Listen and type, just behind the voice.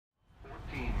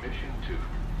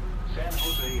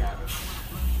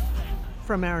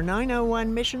From our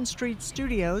 901 Mission Street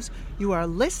studios, you are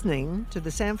listening to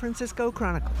the San Francisco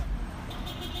Chronicle.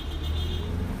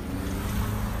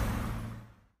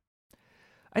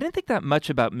 I didn't think that much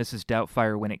about Mrs.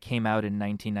 Doubtfire when it came out in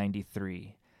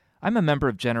 1993. I'm a member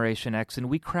of Generation X, and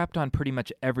we crapped on pretty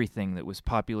much everything that was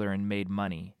popular and made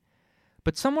money.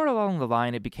 But somewhere along the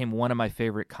line, it became one of my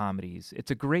favorite comedies.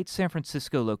 It's a great San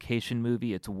Francisco location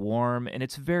movie, it's warm, and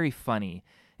it's very funny,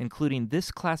 including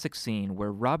this classic scene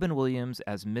where Robin Williams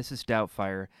as Mrs.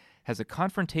 Doubtfire has a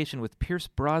confrontation with Pierce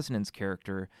Brosnan's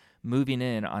character moving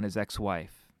in on his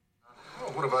ex-wife.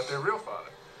 Oh, what about their real father?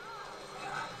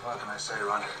 What can I say,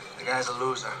 Ron? The guy's a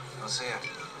loser. You'll see it.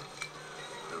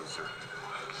 Loser.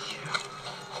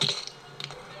 Yeah.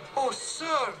 Oh,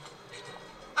 sir!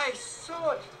 I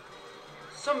saw it.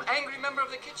 Some angry member of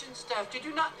the kitchen staff. Did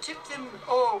you not tip them?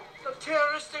 Oh, the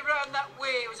terrorists, they ran that way.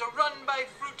 It was a run by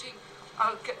fruiting.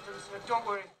 I'll get them, sir. Don't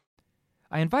worry.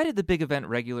 I invited the big event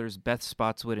regulars Beth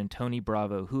Spotswood and Tony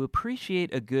Bravo, who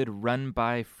appreciate a good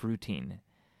run-by fruiting.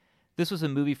 This was a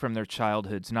movie from their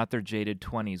childhoods, not their jaded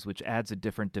 20s, which adds a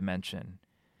different dimension.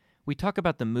 We talk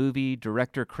about the movie,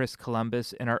 director Chris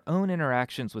Columbus, and our own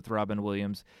interactions with Robin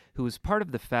Williams, who was part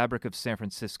of the fabric of San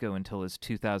Francisco until his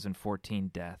 2014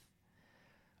 death.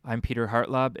 I'm Peter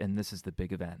Hartlaub, and this is The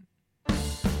Big Event.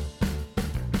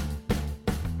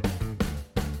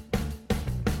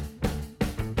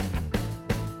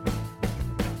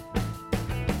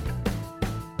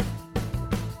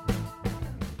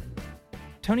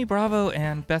 Tony Bravo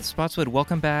and Beth Spotswood,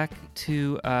 welcome back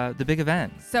to The Big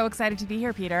Event. So excited to be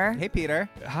here, Peter. Hey, Peter.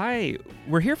 Hi.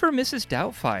 We're here for Mrs.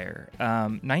 Doubtfire,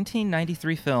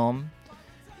 1993 film,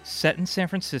 set in San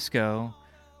Francisco,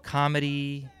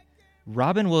 comedy,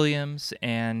 Robin Williams,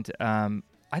 and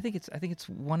I think it's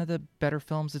one of the better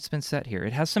films that's been set here.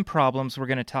 It has some problems. We're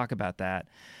going to talk about that.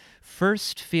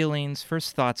 First feelings,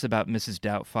 first thoughts about Mrs.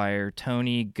 Doubtfire.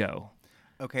 Tony, go.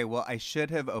 Okay, well, I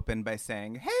should have opened by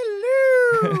saying,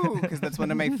 hello, because that's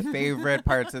one of my favorite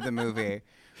parts of the movie,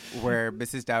 where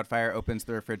Mrs. Doubtfire opens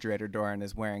the refrigerator door and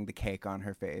is wearing the cake on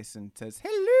her face and says,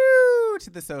 hello,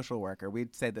 to the social worker.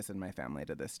 We'd say this in my family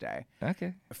to this day.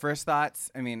 Okay. First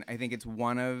thoughts, I mean, I think it's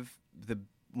one of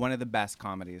the best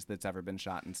comedies that's ever been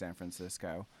shot in San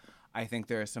Francisco. I think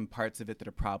there are some parts of it that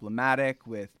are problematic,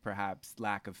 with perhaps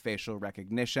lack of facial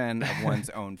recognition of one's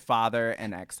own father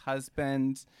and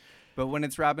ex-husband. But when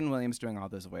it's Robin Williams doing all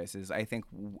those voices, I think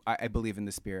I believe in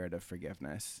the spirit of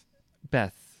forgiveness.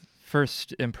 Beth,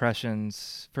 first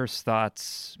impressions, first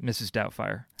thoughts, Mrs.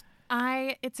 Doubtfire.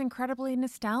 It's incredibly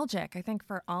nostalgic. I think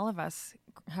for all of us,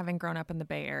 having grown up in the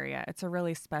Bay Area, it's a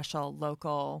really special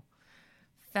local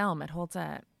film. It holds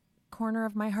a corner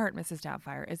of my heart, Mrs.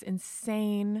 Doubtfire. As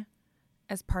insane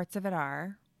as parts of it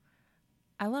are,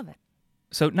 I love it.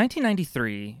 So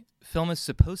 1993, film is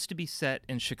supposed to be set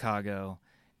in Chicago,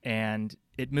 and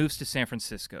it moves to San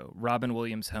Francisco, Robin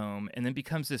Williams' home, and then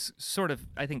becomes this sort of,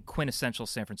 I think, quintessential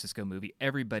San Francisco movie.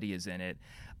 Everybody is in it.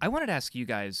 I wanted to ask you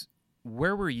guys,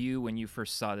 where were you when you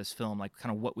first saw this film? Like,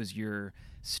 kind of what was your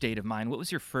state of mind? What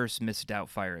was your first Miss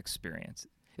Doubtfire experience?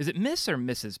 Is it Miss or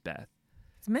Mrs. Beth?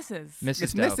 It's Mrs. Mrs.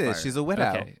 It's Doubtfire. Mrs. She's a widow.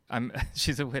 Okay,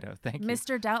 she's a widow. Thank you.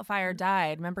 Mr. Doubtfire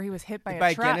died. Remember, he was hit by a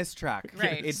By truck. Guinness truck.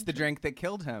 Right. It's the drink that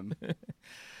killed him.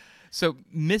 So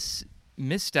Miss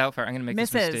Doubtfire, I'm going to make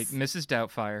this Mrs. mistake. Mrs.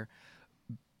 Doubtfire,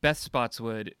 Beth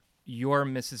Spotswood, your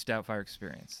Mrs. Doubtfire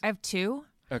experience. I have two.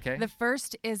 Okay. The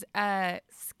first is a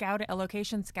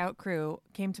location scout crew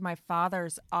came to my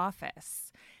father's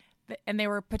office, and they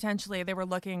were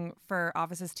looking for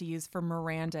offices to use for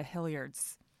Miranda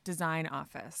Hilliard's design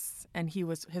office, and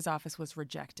his office was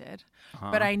rejected.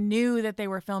 But I knew that they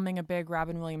were filming a big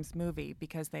Robin Williams movie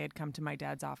because they had come to my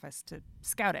dad's office to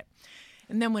scout it.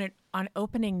 And then on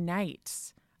opening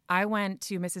night, I went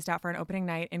to Mrs. Doubtfire on opening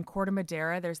night in Corte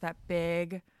Madera. There's that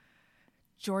big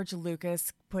George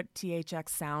Lucas put THX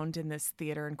sound in this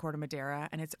theater in Corte Madera,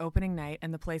 and it's opening night,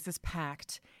 and the place is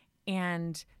packed.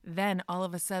 And then all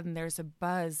of a sudden, there's a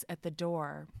buzz at the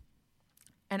door,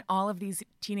 and all of these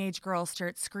teenage girls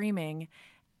start screaming,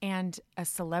 and a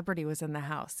celebrity was in the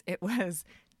house. It was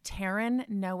Taron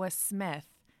Noah Smith,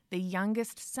 the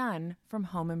youngest son from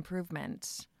Home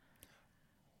Improvement.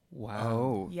 Wow.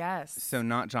 Oh. Yes. So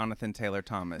not Jonathan Taylor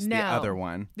Thomas, No. the other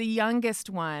one. The youngest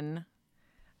one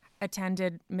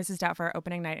attended Mrs. Doubtfire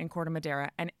opening night in Corte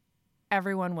Madera, and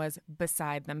everyone was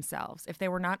beside themselves. If they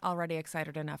were not already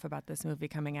excited enough about this movie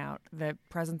coming out, the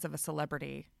presence of a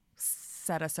celebrity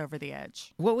set us over the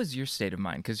edge. What was your state of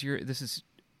mind? Because this is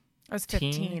I was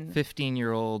 15.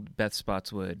 15-year-old Beth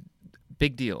Spotswood.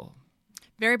 Big deal.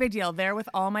 Very big deal. There with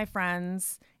all my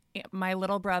friends my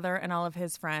little brother and all of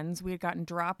his friends, we had gotten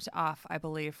dropped off, I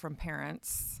believe, from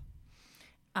parents.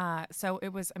 So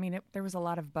it was, there was a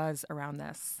lot of buzz around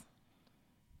this.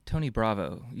 Tony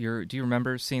Bravo, do you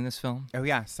remember seeing this film? Oh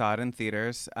yeah, saw it in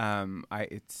theaters.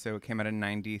 It came out in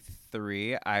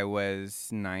 '93. I was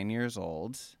 9 years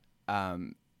old.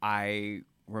 I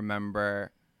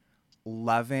remember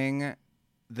loving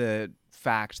the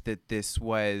fact that this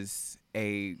was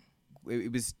it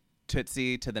was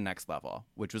Tootsie to the next level,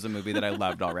 which was a movie that I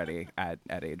loved already at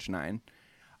age 9.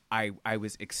 I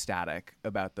was ecstatic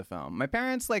about the film. My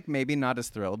parents, maybe not as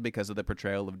thrilled because of the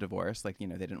portrayal of divorce. They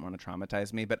didn't want to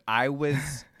traumatize me, but I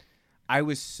was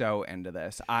so into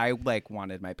this. I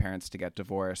wanted my parents to get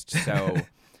divorced so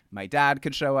my dad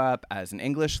could show up as an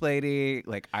English lady.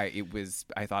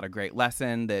 I thought a great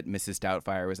lesson that Mrs.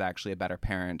 Doubtfire was actually a better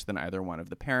parent than either one of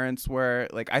the parents were.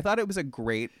 I thought it was a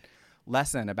great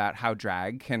lesson about how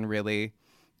drag can really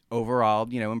overall,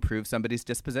 improve somebody's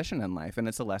disposition in life. And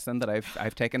it's a lesson that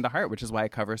I've taken to heart, which is why I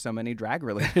cover so many drag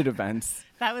related events.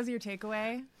 That was your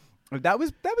takeaway? That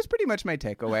was pretty much my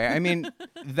takeaway. I mean,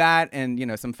 that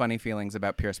and, some funny feelings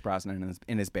about Pierce Brosnan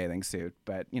in his bathing suit.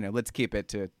 But, let's keep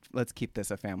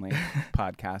this a family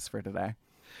podcast for today.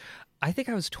 I think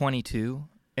I was 22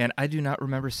 and I do not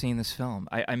remember seeing this film.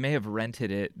 I may have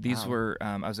rented it. These were,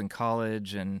 I was in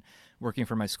college and working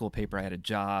for my school paper. I had a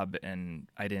job and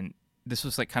this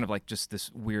was just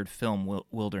this weird film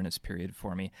wilderness period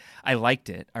for me. I liked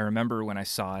it. I remember when I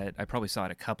saw it, I probably saw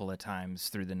it a couple of times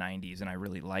through the 90s, and I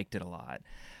really liked it a lot.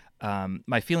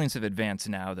 My feelings have advanced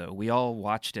now, though. We all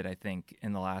watched it, I think,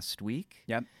 in the last week.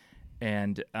 Yep.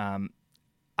 And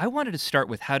I wanted to start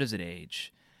with, how does it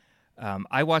age?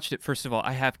 I watched it, first of all,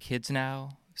 I have kids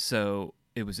now, so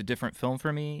it was a different film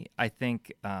for me. I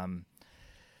think that,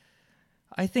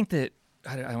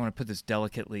 I don't want to put this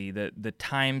delicately, the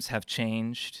times have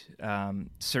changed.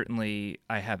 Certainly,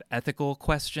 I have ethical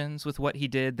questions with what he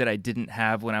did that I didn't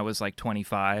have when I was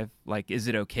 25. Is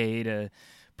it okay to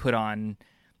put on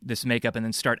this makeup and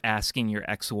then start asking your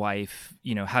ex-wife,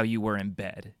 how you were in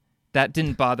bed? That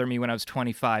didn't bother me when I was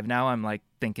 25. Now I'm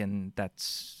thinking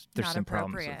there's not some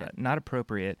problems with that. Not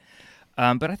appropriate.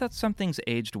 But I thought some things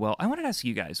aged well. I wanted to ask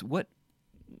you guys,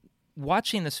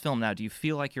 watching this film now, do you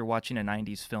feel like you're watching a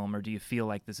 90s film, or do you feel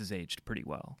like this is aged pretty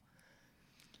well?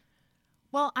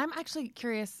 Well, I'm actually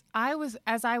curious.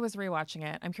 As I was rewatching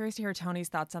it, I'm curious to hear Tony's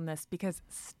thoughts on this, because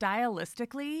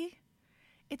stylistically,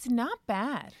 it's not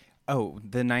bad. Oh,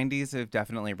 the 90s have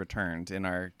definitely returned in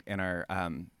our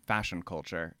fashion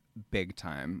culture big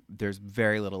time. There's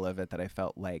very little of it that I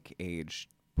felt aged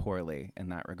poorly in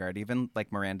that regard. Even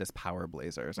Miranda's power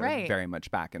blazers are very much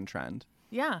back in trend.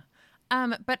 Yeah.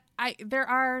 But there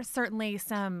are certainly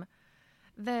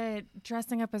the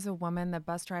dressing up as a woman, the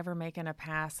bus driver making a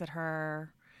pass at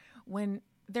her, when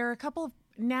there are a couple of,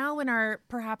 now in our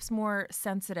perhaps more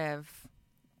sensitive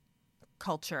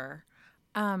culture,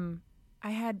 I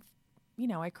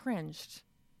cringed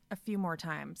a few more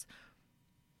times.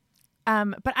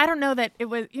 But I don't know that it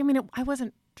was, I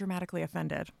wasn't dramatically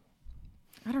offended.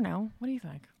 I don't know. What do you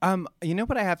think?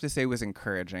 What I have to say was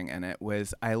encouraging in it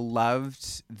was I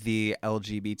loved the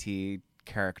LGBT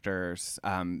characters,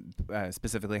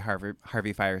 specifically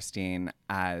Harvey Fierstein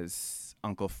as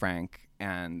Uncle Frank,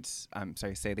 and I'm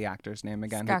sorry, say the actor's name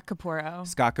again. Scott Capurro.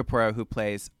 Scott Capurro, who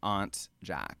plays Aunt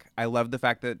Jack. I love the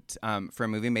fact that for a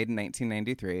movie made in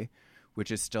 1993,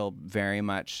 which is still very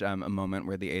much a moment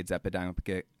where the AIDS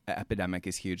epidemic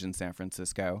is huge in San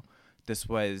Francisco, this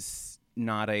was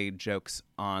not a jokes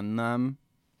on them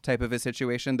type of a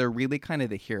situation. They're really kind of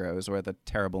the heroes or the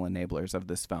terrible enablers of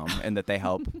this film, and that they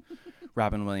help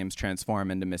Robin Williams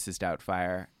transform into Mrs.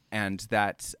 Doubtfire. And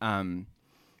that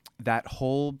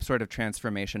whole sort of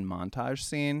transformation montage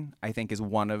scene, I think, is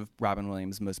one of Robin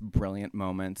Williams' most brilliant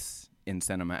moments in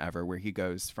cinema ever, where he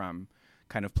goes from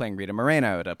kind of playing Rita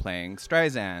Moreno to playing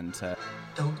Streisand to...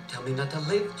 Don't tell me not to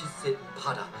live, just sit and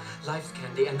putter. Life's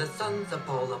candy and the sun's a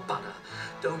bowl of butter.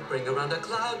 Don't bring around a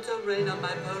cloud to rain on my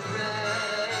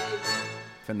parade.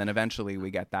 And then eventually we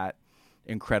get that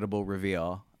incredible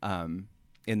reveal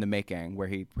in the making where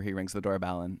he rings the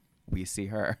doorbell and we see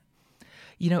her.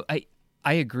 I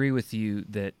agree with you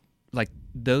that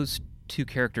those two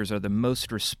characters are the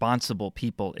most responsible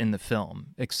people in the film,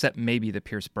 except maybe the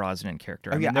Pierce Brosnan character.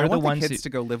 They're the want ones the kids to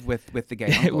go live with the gay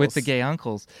uncles. with the gay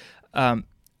uncles.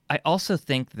 I also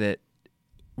think that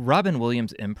Robin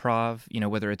Williams' improv,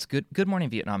 whether it's Good Morning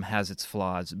Vietnam has its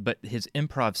flaws, but his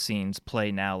improv scenes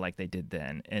play now like they did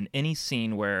then. And any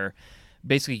scene where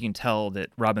basically you can tell that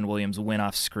Robin Williams went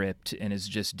off script and is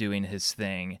just doing his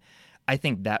thing, I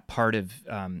think that part of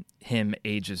him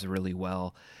ages really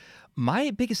well.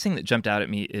 My biggest thing that jumped out at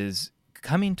me is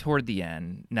coming toward the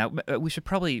end. Now, we should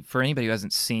probably, for anybody who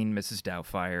hasn't seen Mrs.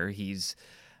 Doubtfire, he's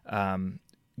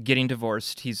getting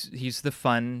divorced. He's the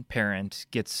fun parent,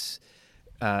 gets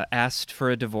asked for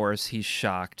a divorce. He's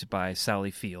shocked by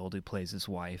Sally Field, who plays his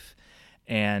wife,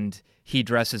 and he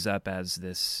dresses up as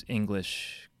this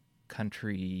English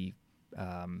country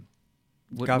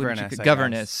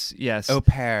governess, yes, au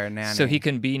pair nanny. So he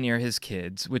can be near his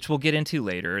kids, which we'll get into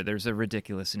later. There's a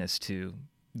ridiculousness to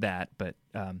that, but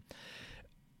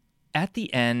at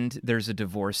the end, there's a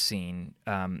divorce scene,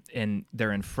 and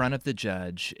they're in front of the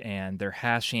judge, and they're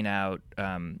hashing out,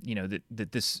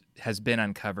 that this has been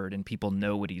uncovered, and people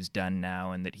know what he's done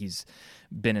now, and that he's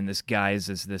been in this guise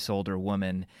as this older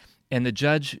woman. And the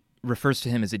judge refers to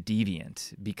him as a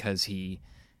deviant because he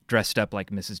dressed up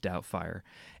like Mrs. Doubtfire.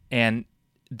 And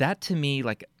that, to me,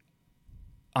 like,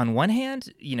 on one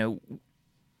hand,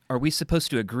 are we supposed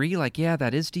to agree, like, yeah,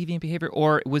 that is deviant behavior?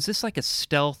 Or was this like a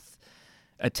stealth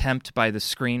attempt by the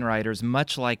screenwriters,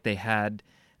 much like they had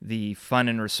the fun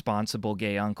and responsible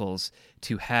gay uncles,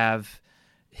 to have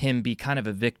him be kind of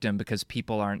a victim because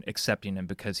people aren't accepting him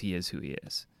because he is who he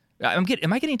is? Am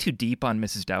I getting too deep on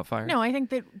Mrs. Doubtfire? No, I think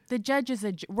that the judge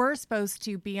we're supposed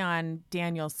to be on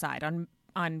Daniel's side,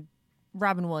 on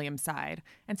Robin Williams' side,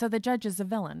 and so the judge is a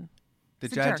villain. The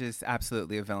judge is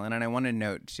absolutely a villain, and I want to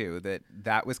note, too,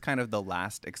 that was kind of the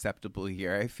last acceptable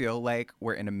year, I feel like,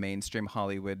 where in a mainstream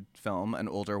Hollywood film, an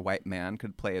older white man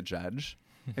could play a judge.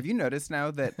 Have you noticed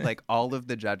now that, like, all of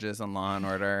the judges on Law &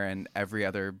 Order and every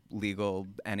other legal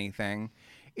anything,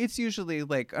 it's usually,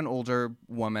 like, an older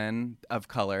woman of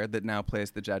color that now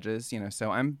plays the judges,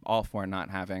 so I'm all for not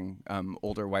having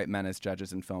older white men as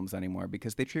judges in films anymore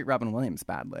because they treat Robin Williams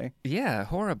badly. Yeah,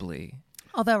 horribly.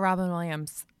 Although Robin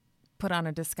Williams put on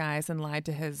a disguise and lied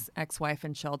to his ex-wife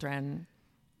and children,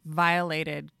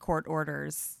 violated court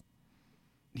orders.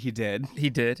 He did.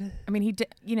 I mean, he did,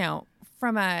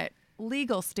 from a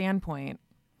legal standpoint.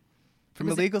 From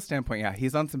a legal standpoint, yeah,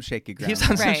 he's on some shaky ground. He's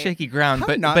on some shaky ground,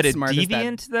 but a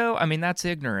deviant, though, I mean, that's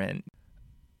ignorant.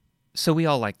 So we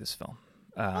all like this film.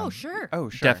 Oh, sure.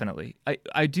 Definitely.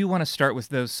 I do want to start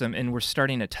with and we're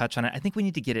starting to touch on it. I think we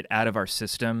need to get it out of our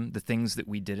system, the things that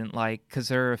we didn't like, because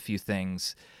there are a few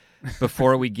things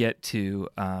before we get to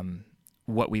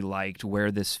what we liked,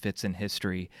 where this fits in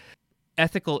history.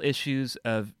 Ethical issues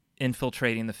of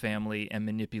infiltrating the family and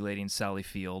manipulating Sally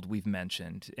Field, we've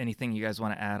mentioned. Anything you guys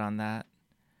want to add on that?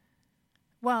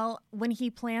 Well, when he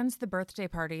plans the birthday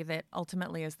party that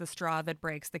ultimately is the straw that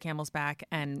breaks the camel's back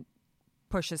and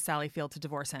pushes Sally Field to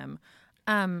divorce him,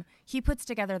 he puts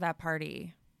together that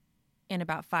party in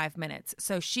about 5 minutes.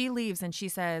 So she leaves and she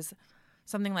says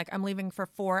something like, I'm leaving for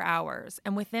 4 hours.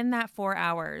 And within that 4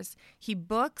 hours, he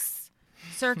books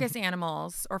circus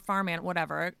animals or farm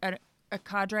whatever, a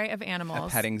cadre of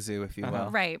animals. A petting zoo, if you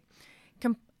will. Right.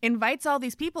 Invites all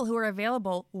these people who are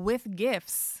available with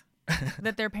gifts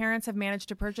that their parents have managed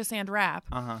to purchase and wrap.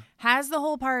 Has the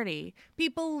whole party.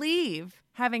 People leave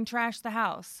having trashed the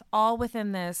house, all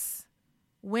within this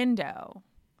window.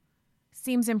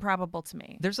 Seems improbable to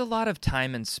me. There's a lot of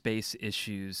time and space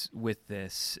issues with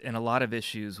this, and a lot of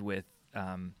issues with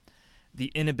the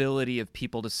inability of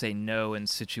people to say no in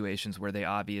situations where they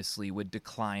obviously would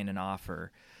decline an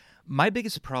offer. My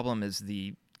biggest problem is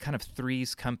the kind of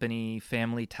Three's Company,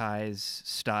 Family Ties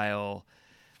style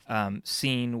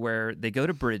scene where they go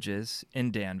to Bridges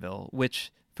in Danville,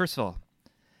 which, first of all,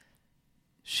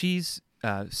 she's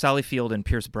Sally Field and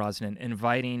Pierce Brosnan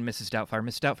inviting Mrs. Doubtfire.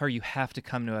 Miss Doubtfire, you have to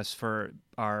come to us for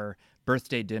our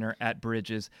birthday dinner at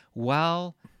Bridges,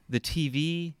 while the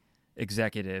TV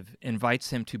executive invites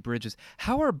him to Bridges.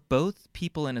 How are both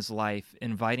people in his life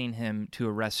inviting him to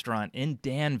a restaurant in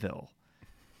Danville?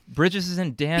 Bridges is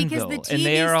in Danville, and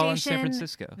they are all in San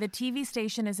Francisco. The TV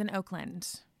station is in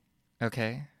Oakland.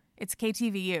 Okay. It's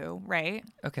KTVU, right?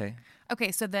 Okay.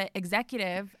 Okay, so an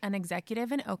executive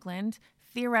in Oakland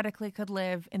theoretically could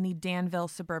live in the Danville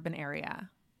suburban area.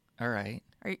 All right.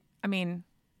 Okay,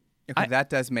 that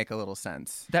does make a little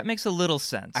sense. That makes a little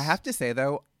sense. I have to say,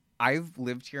 though, I've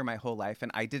lived here my whole life,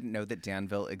 and I didn't know that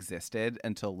Danville existed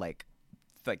until, like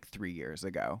 3 years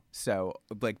ago. So,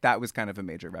 that was kind of a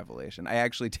major revelation. I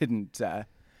actually didn't...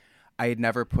 I had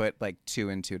never put, 2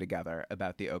 and 2 together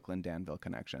about the Oakland-Danville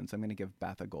connection. So I'm going to give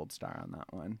Beth a gold star on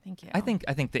that one. Thank you. I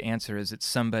think the answer is it's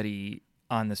somebody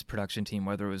on this production team,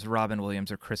 whether it was Robin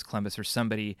Williams or Chris Columbus or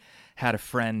somebody, had a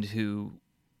friend who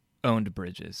owned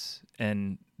Bridges,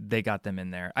 and they got them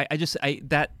in there.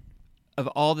 of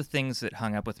all the things that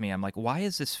hung up with me, I'm like, why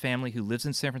is this family who lives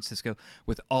in San Francisco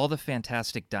with all the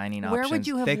fantastic dining Where options? would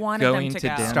you have They wanted them going to to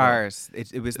go? dinner. Stars.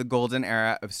 It was the golden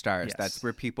era of Stars. Yes. That's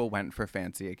where people went for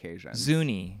fancy occasions.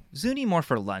 Zuni more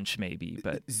for lunch maybe,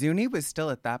 but Zuni was still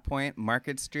at that point.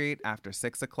 Market Street after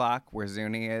 6 o'clock, where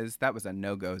Zuni is, that was a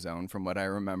no-go zone from what I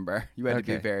remember. You had to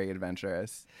be Okay. very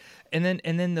adventurous. and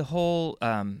then the whole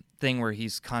thing where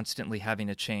he's constantly having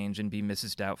to change and be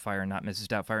Mrs. Doubtfire, not Mrs.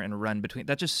 Doubtfire, and run between,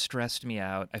 that just stressed me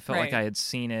out. I felt like Right. I had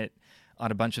seen it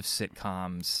on a bunch of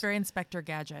sitcoms. Very Inspector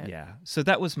Gadget. Yeah. So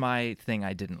that was my thing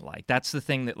I didn't like. That's the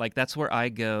thing that, like, that's where I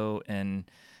go and,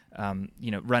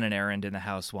 run an errand in the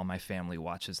house while my family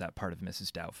watches that part of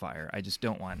Mrs. Doubtfire. I just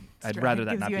don't want, I'd Right. rather It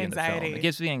that gives not you be in the film. anxiety. It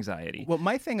gives me anxiety. Well,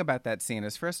 my thing about that scene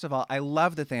is, first of all, I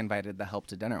love that they invited the help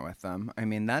to dinner with them. I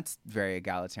mean, that's very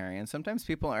egalitarian. Sometimes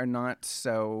people are not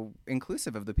so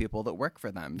inclusive of the people that work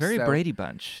for them. Very So- Brady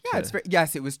Bunch. Yeah, it's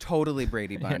yes, it was totally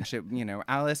Brady Bunch.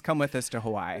 Alice, come with us to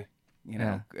Hawaii.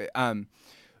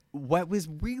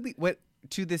 What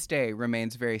to this day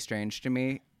remains very strange to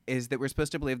me is that we're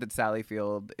supposed to believe that Sally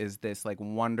Field is this like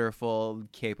wonderful,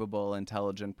 capable,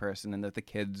 intelligent person, and that the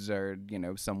kids are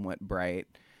somewhat bright.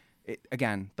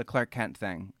 Again, the Clark Kent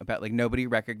thing about like nobody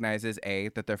recognizes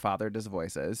that their father does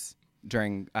voices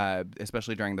during,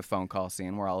 especially during the phone call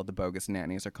scene where all of the bogus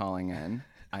nannies are calling in.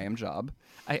 I am Job.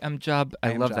 I am Job.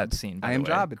 I am love Job. that scene. By I the am way.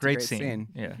 Job. It's a great great scene.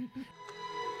 Yeah.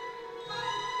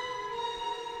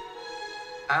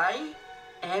 I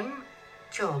am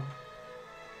Job.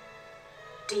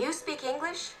 Do you speak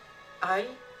English? I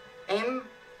am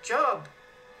Job.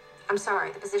 I'm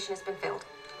sorry, the position has been filled.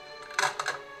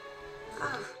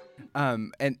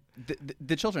 And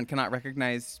the children cannot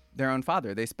recognize their own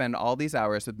father. They spend all these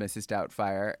hours with Mrs.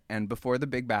 Doubtfire, and before the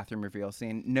big bathroom reveal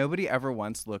scene, nobody ever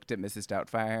once looked at Mrs.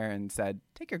 Doubtfire and said,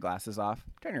 "Take your glasses off,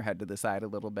 turn your head to the side a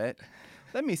little bit,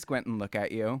 let me squint and look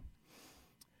at you."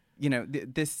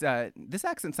 This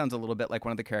accent sounds a little bit like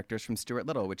one of the characters from Stuart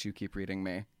Little, which you keep reading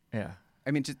me. Yeah. I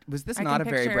mean, was this I not a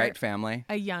can very picture bright family?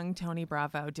 A young Tony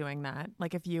Bravo doing that.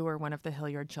 Like if you were one of the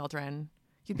Hilliard children,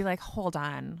 you'd be like, hold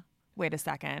on, wait a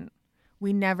second.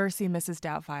 We never see Mrs.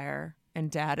 Doubtfire and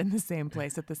Dad in the same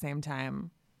place at the same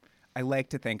time. I like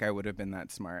to think I would have been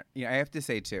that smart. I have to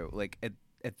say, too, like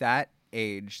at that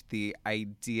age, the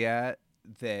idea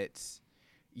that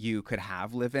you could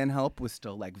have live-in help was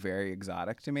still like very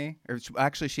exotic to me. Or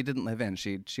actually, she didn't live in.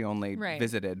 She only Right.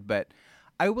 visited. But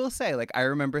I will say, like, I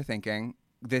remember thinking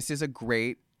this is a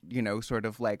great, sort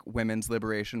of like women's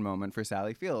liberation moment for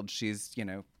Sally Field. She's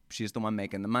the one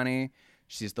making the money.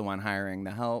 She's the one hiring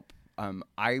the help.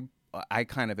 I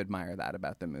kind of admire that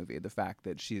about the movie, the fact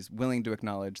that she's willing to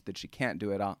acknowledge that she can't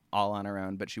do it all on her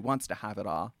own, but she wants to have it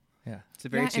all. Yeah. It's a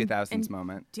very Yeah, 2000s and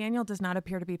moment. Daniel does not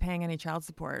appear to be paying any child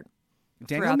support.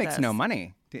 Daniel throughout makes no this.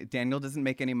 money. Daniel doesn't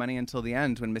make any money until the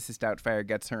end when Mrs. Doubtfire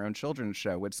gets her own children's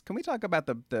show. Which, can we talk about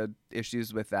the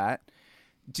issues with that?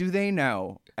 Do they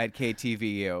know at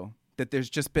KTVU that there's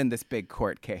just been this big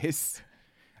court case?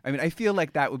 I mean, I feel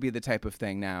like that would be the type of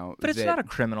thing now. But it's that- not a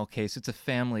criminal case. It's a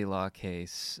family law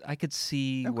case. I could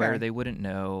see Okay. where they wouldn't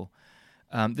know.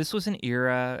 This was an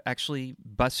era, actually,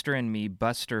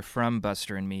 Buster from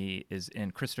Buster and Me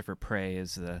and Christopher Prey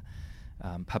is the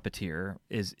puppeteer,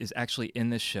 is actually in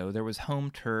this show. There was Home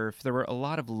Turf. There were a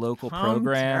lot of local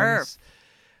programs.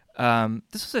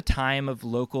 This was a time of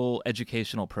local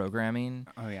educational programming.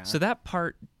 Oh, yeah. So that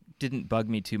part didn't bug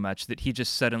me too much, that he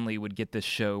just suddenly would get this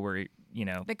show where,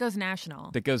 That goes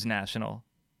national. that goes national.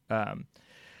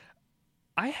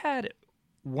 I had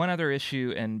one other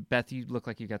issue, and Beth, you look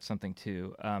like you got something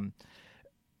too.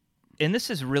 And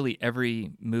this is really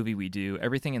every movie we do,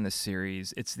 everything in the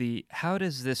series. It's how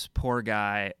does this poor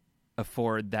guy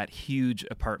afford that huge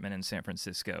apartment in San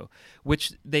Francisco,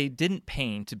 which they didn't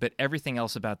paint, but everything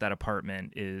else about that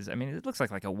apartment is, I mean, it looks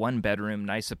like a one-bedroom,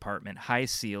 nice apartment, high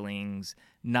ceilings,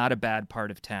 not a bad part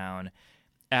of town.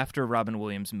 After Robin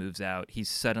Williams moves out, he's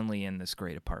suddenly in this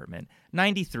great apartment.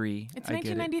 93. It's I get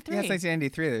it. 1993. Yes,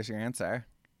 1993. There's your answer.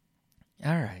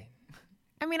 All right.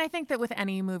 I mean, I think that with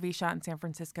any movie shot in San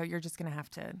Francisco, you're just going to have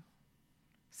to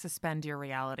suspend your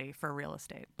reality for real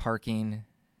estate. Parking.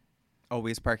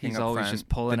 Always parking He's up always front. just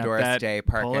pulling the up Doris that Day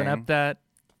parking. pulling up that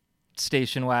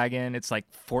station wagon. It's like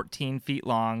 14 feet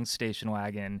long station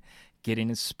wagon, getting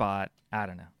his spot. I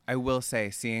don't know. I will say,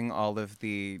 seeing all of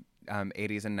the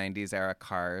 80s and 90s era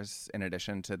cars in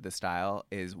addition to the style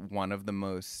is one of the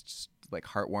most like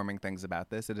heartwarming things about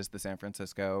this. It is the San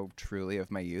Francisco truly of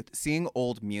my youth. Seeing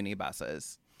old Muni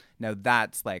buses. Now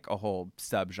that's like a whole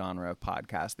subgenre of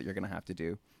podcast that you're going to have to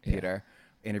do, Yeah. Peter.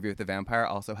 Interview with the Vampire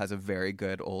also has a very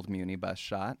good old Muni bus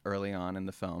shot early on in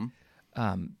the film.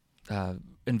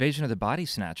 Invasion of the Body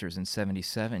Snatchers in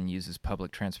 1977 uses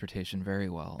public transportation very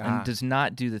well and does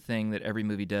not do the thing that every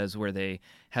movie does where they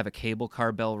have a cable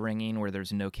car bell ringing where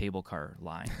there's no cable car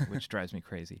line, which drives me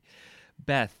crazy.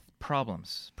 Beth,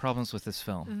 problems with this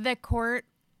film. The court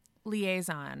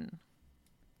liaison,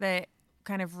 the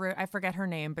kind of, I forget her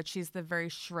name, but she's the very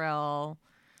shrill,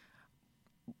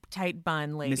 tight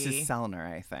bun lady. Mrs. Sellner,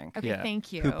 I think. Okay, Yeah.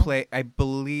 thank you. Who I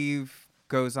believe,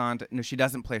 goes on to, no, she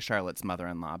doesn't play Charlotte's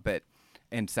mother-in-law, but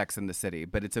in Sex and the City,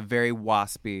 but it's a very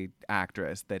waspy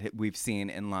actress that we've seen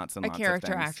in lots and a lots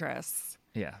character of things. actress.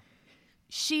 Yeah.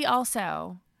 She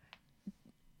also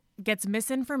gets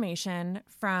misinformation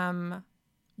from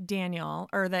Daniel,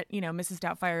 or that, Mrs.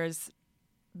 Doubtfire is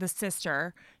the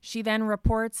sister. She then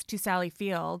reports to Sally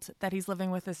Field that he's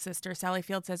living with his sister. Sally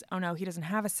Field says, oh no, he doesn't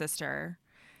have a sister.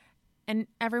 And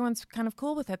everyone's kind of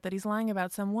cool with it, that he's lying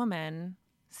about some woman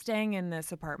staying in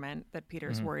this apartment that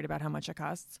Peter's worried about how much it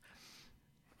costs.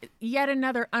 Yet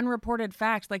another unreported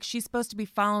fact, like she's supposed to be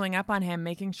following up on him,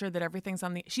 making sure that everything's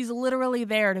she's literally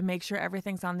there to make sure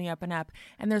everything's on the up and up.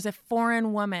 And there's a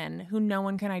foreign woman who no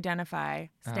one can identify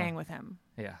staying with him.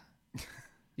 Yeah.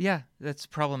 Yeah, that's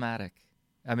problematic.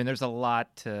 I mean, there's a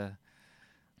lot to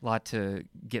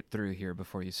get through here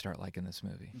before you start liking this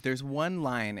movie. There's one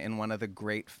line in one of the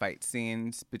great fight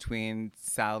scenes between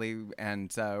Sally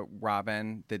and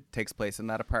Robin that takes place in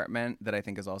that apartment that I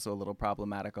think is also a little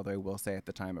problematic, although I will say at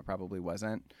the time it probably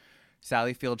wasn't.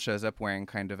 Sally Field shows up wearing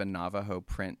kind of a Navajo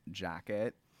print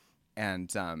jacket,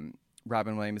 and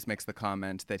Robin Williams makes the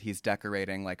comment that he's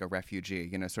decorating like a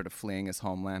refugee, sort of fleeing his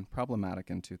homeland. Problematic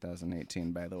in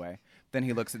 2018, by the way. Then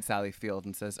he looks at Sally Field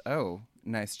and says, "Oh,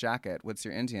 nice jacket. What's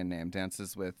your Indian name?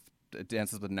 Dances with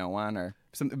no one," or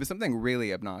it was something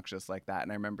really obnoxious like that.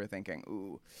 And I remember thinking,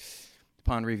 ooh,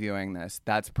 upon reviewing this,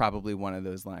 that's probably one of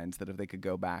those lines that if they could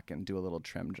go back and do a little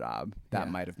trim job, that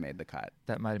might have made the cut.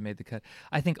 That might have made the cut.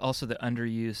 I think also the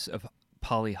underuse of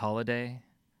Polly Holiday,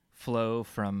 Flo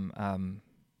from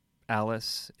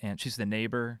Alice, and she's the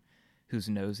neighbor who's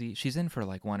nosy. She's in for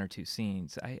like one or two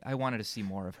scenes. I wanted to see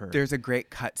more of her. There's a great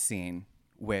cut scene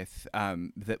with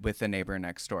the neighbor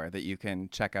next door that you can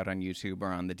check out on YouTube or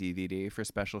on the DVD for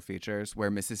special features, where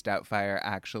Mrs. Doubtfire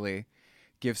actually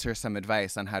gives her some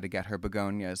advice on how to get her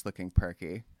begonias looking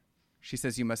perky. She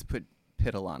says you must put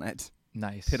piddle on it.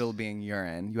 Nice. Piddle being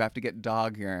urine. You have to get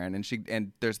dog urine,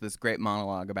 and there's this great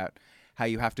monologue about how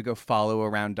you have to go follow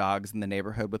around dogs in the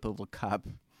neighborhood with a little cup.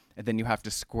 And then you have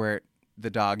to squirt the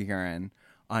dog urine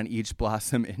on each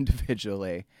blossom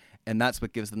individually, and that's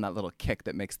what gives them that little kick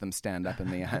that makes them stand up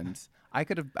in the end. I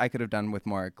could have done with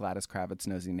more Gladys Kravitz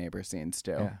nosy neighbor scenes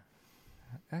too. Yeah,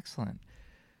 excellent.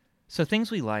 So things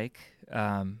we like.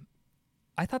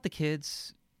 I thought the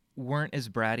kids weren't as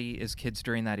bratty as kids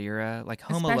during that era, like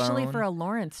Home Alone. Especially for a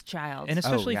Lawrence child. And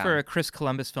especially for a Chris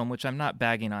Columbus film, which I'm not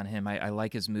bagging on him. I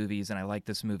like his movies, and I like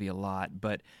this movie a lot.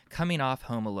 But coming off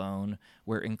Home Alone,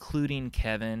 where including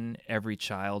Kevin, every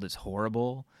child is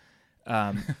horrible.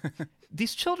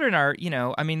 These children are,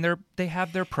 they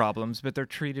have their problems, but they're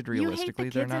treated realistically.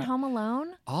 You hate the kids in Home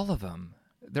Alone? All of them.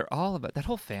 They're all about that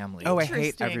whole family. Oh, I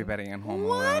hate everybody in Home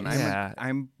Alone. Yeah.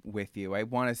 I'm with you. I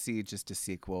want to see just a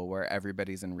sequel where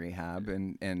everybody's in rehab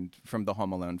and from the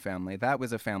Home Alone family. That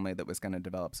was a family that was going to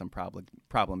develop some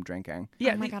problem drinking.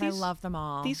 Yeah, oh my God, I love them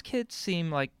all. These kids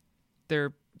seem like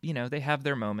they're, they have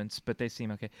their moments, but they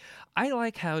seem okay. I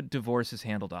like how divorce is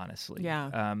handled, honestly.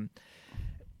 Yeah.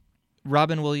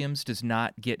 Robin Williams does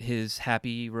not get his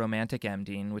happy romantic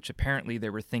ending, which apparently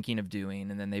they were thinking of doing,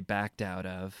 and then they backed out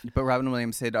of. But Robin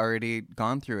Williams had already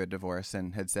gone through a divorce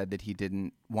and had said that he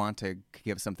didn't want to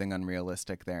give something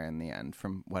unrealistic there in the end,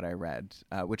 from what I read,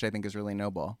 which I think is really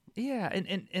noble. Yeah,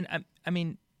 and I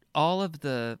mean, all of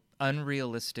the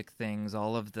unrealistic things,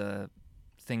 all of the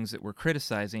things that we're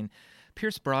criticizing,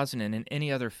 Pierce Brosnan in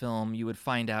any other film, you would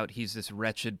find out he's this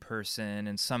wretched person,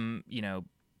 and some,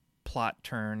 plot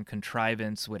turn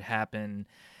contrivance would happen,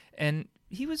 and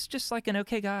he was just like an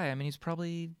okay guy. I mean, he's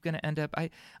probably going to end up,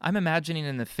 I'm imagining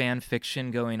in the fan fiction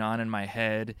going on in my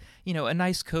head, a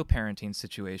nice co-parenting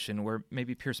situation where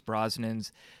maybe Pierce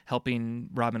Brosnan's helping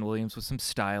Robin Williams with some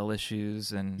style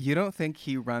issues. And you don't think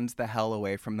he runs the hell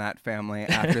away from that family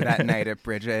after that night at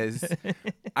Bridges?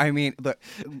 I mean, look,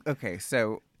 okay,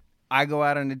 so I go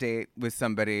out on a date with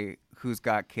somebody who's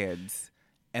got kids,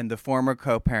 and the former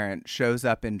co-parent shows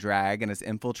up in drag and has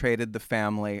infiltrated the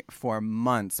family for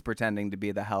months pretending to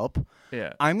be the help.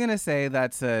 Yeah. I'm going to say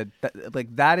that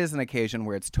is an occasion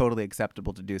where it's totally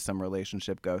acceptable to do some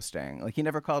relationship ghosting. Like, he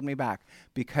never called me back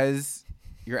because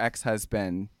your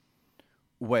ex-husband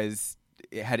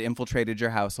had infiltrated your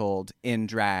household in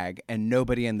drag and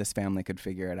nobody in this family could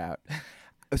figure it out.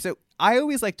 So I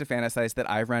always like to fantasize that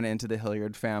I've run into the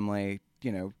Hilliard family,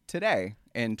 today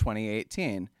in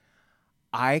 2018.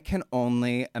 I can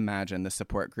only imagine the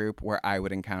support group where I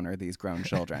would encounter these grown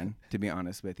children, to be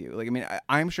honest with you.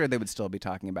 I'm sure they would still be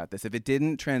talking about this if it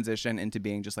didn't transition into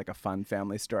being just like a fun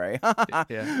family story.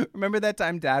 Yeah. Remember that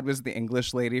time Dad was the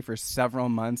English lady for several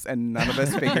months and none of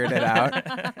us figured it out?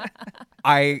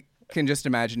 I can just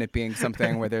imagine it being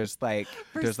something where there's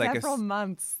several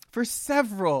months. For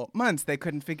several months, they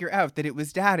couldn't figure out that it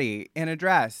was Daddy in a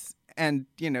dress and,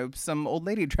 some old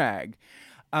lady drag.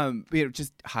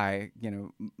 Hi,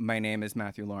 my name is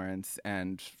Matthew Lawrence,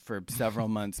 and for several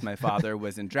months my father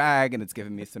was in drag, and it's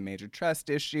given me some major trust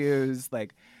issues.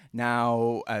 Like,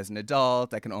 now as an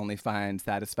adult, I can only find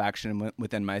satisfaction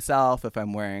within myself if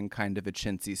I'm wearing kind of a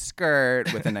chintzy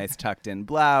skirt with a nice tucked in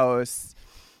blouse.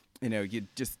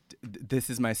 This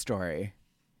is my story.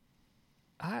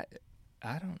 I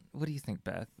don't. What do you think,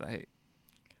 Beth?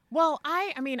 Well,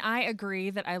 I agree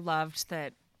that I loved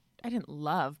that. I didn't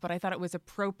love, but I thought it was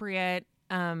appropriate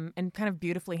and kind of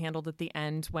beautifully handled at the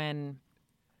end when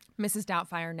Mrs.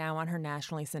 Doubtfire, now on her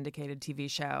nationally syndicated TV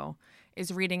show,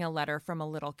 is reading a letter from a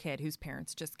little kid whose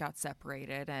parents just got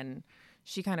separated, and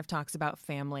she kind of talks about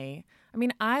family. I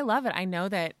mean, I love it. I know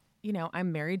that,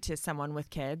 I'm married to someone with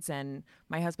kids, and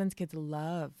my husband's kids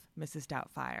love Mrs.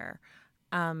 Doubtfire.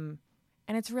 And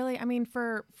it's really,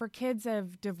 for kids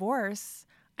of divorce,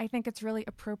 I think it's really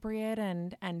appropriate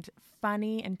and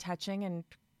funny and touching, and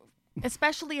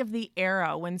especially of the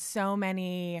era when so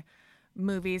many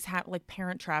movies have, like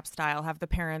Parent Trap style, have the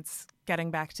parents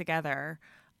getting back together.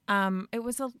 It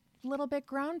was a little bit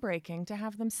groundbreaking to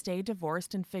have them stay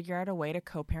divorced and figure out a way to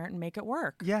co-parent and make it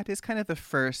work. Yeah, it is kind of the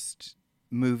first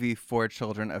movie for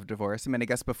children of divorce. I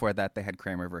guess before that they had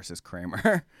Kramer versus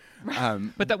Kramer.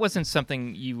 But that wasn't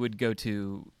something you would go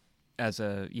to as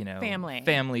a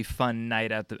family fun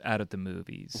night out at the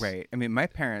movies. Right. My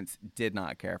parents did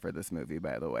not care for this movie,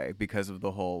 by the way, because of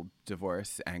the whole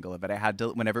divorce angle of it. I had to,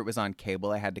 whenever it was on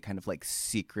cable, I had to kind of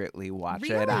secretly watch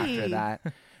it after that.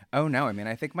 Oh no,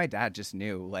 I think my dad just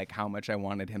knew how much I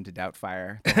wanted him to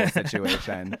Doubtfire the whole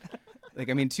situation.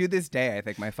 To this day, I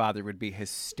think my father would be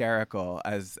hysterical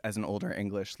as an older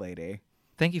English lady.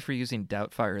 Thank you for using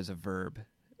Doubtfire as a verb.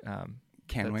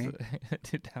 Can we?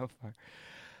 To Doubtfire.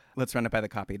 Let's run it by the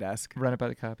copy desk. Run it by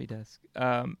the copy desk.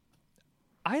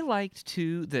 I liked,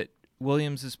 too, that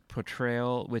Williams'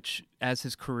 portrayal, which as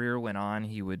his career went on,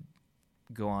 he would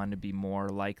go on to be more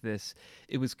like this.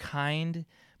 It was kind,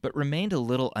 but remained a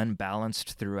little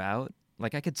unbalanced throughout.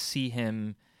 I could see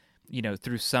him,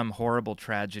 through some horrible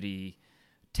tragedy,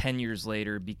 10 years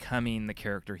later, becoming the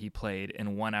character he played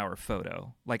in 1 Hour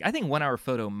Photo. I think 1 Hour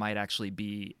Photo might actually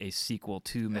be a sequel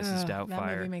to Mrs. Doubtfire.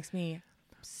 That movie makes me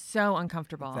so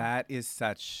uncomfortable. That is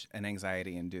such an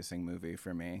anxiety-inducing movie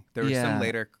for me. There were some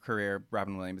later career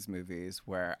Robin Williams movies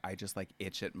where I just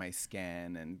itch at my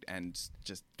skin and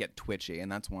just get twitchy,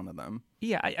 and that's one of them.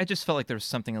 Yeah, I just felt like there was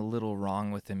something a little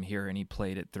wrong with him here, and he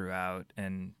played it throughout.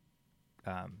 And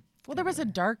there was a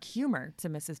dark humor to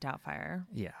Mrs. Doubtfire.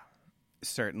 Yeah.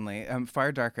 Certainly.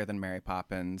 Far darker than Mary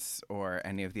Poppins or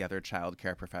any of the other child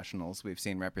care professionals we've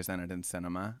seen represented in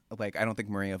cinema. I don't think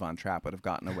Maria von Trapp would have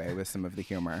gotten away with some of the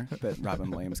humor that Robin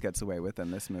Williams gets away with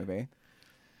in this movie.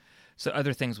 So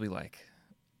other things we like.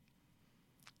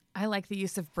 I like the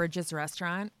use of Bridges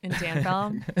Restaurant in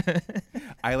Danville.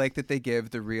 I like that they give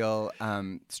the real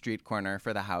street corner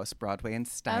for the house, Broadway and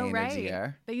Steiner. Oh, right.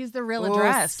 Dear. They use the real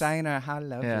address. Steiner, how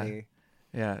lovely.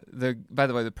 Yeah. By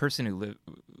the way, the person who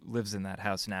lives in that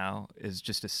house now is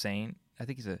just a saint. I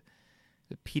think he's a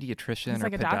pediatrician or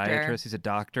podiatrist. Doctor. He's a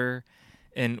doctor.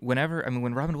 And when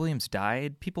Robin Williams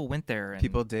died, people went there. And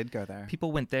people did go there.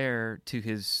 People went there to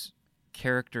his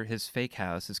fake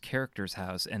house, his character's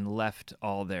house, and left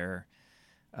all their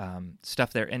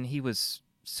stuff there. And he was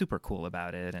super cool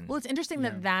about it. And it's interesting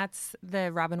that that's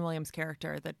the Robin Williams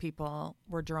character that people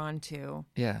were drawn to.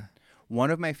 Yeah. One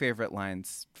of my favorite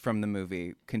lines from the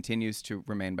movie continues to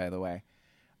remain, by the way.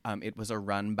 It was a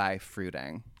run by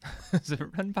fruiting. It was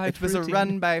a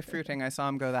run by fruiting. I saw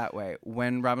him go that way.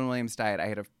 When Robin Williams died, I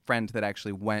had a friend that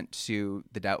actually went to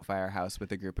the Doubtfire house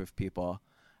with a group of people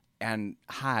and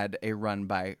had a run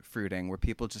by fruiting where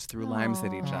people just threw limes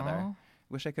at each other.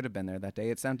 Wish I could have been there that day.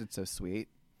 It sounded so sweet.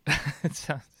 It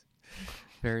sounds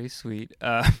very sweet.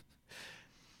 I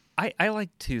like,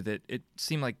 too, that it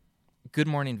seemed like Good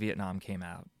Morning Vietnam came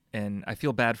out, and I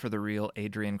feel bad for the real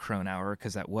Adrian Cronauer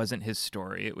because that wasn't his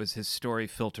story. It was his story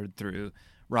filtered through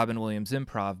Robin Williams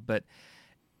improv, but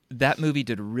that movie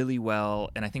did really well,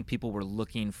 and I think people were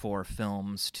looking for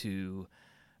films to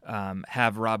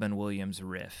have Robin Williams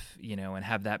riff, and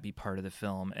have that be part of the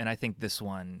film. And I think this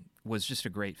one was just a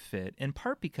great fit, in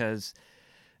part because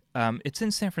it's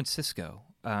in San Francisco.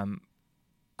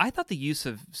 I thought the use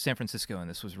of San Francisco in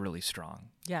this was really strong.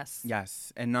 Yes.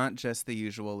 Yes, and not just the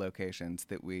usual locations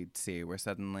that we see, where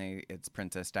suddenly it's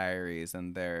Princess Diaries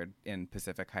and they're in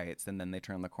Pacific Heights, and then they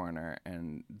turn the corner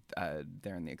and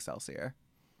they're in the Excelsior.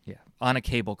 Yeah, on a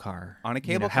cable car. On a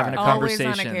cable having a car. Always on a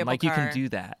conversation. cable Like, you car. can do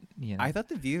that. I thought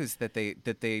the views that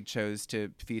they chose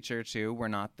to feature too were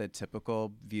not the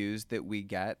typical views that we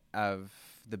get of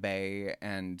the Bay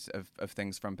and of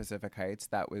things from Pacific Heights.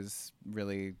 That was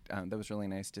really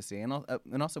nice to see. And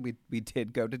also we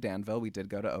did go to Danville. We did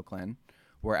go to Oakland.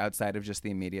 We're outside of just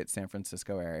the immediate San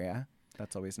Francisco area.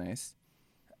 That's always nice.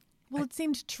 Well, it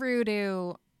seemed true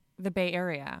to the Bay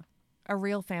Area. A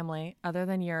real family, other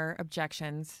than your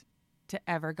objections to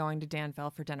ever going to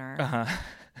Danville for dinner.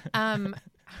 The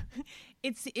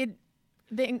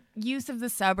use of the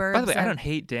suburbs. By the way, I don't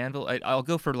hate Danville. I'll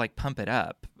go for Pump It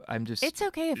Up. It's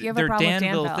okay if you have they're a problem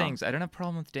Danville with Danville. things. I don't have a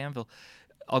problem with Danville.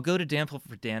 I'll go to Danville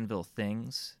for Danville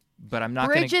things, but I'm not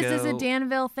going to go. Bridges is a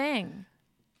Danville thing.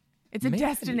 It's a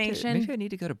destination. Maybe I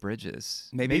need to go to Bridges.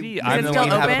 Maybe I'm the still one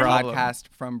who have open? a problem. Podcast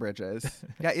from Bridges.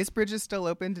 Yeah, is Bridges still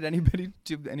open? Did anybody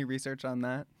do any research on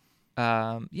that?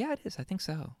 Yeah, it is. I think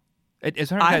so. As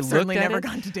far as I've I certainly looked at never it,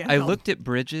 gone to I Danville. looked at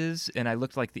Bridges, and I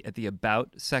looked at the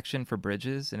about section for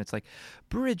Bridges, and it's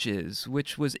Bridges,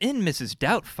 which was in Mrs.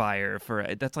 Doubtfire.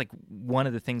 That's one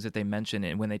of the things that they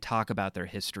mention when they talk about their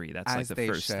history. That's As the they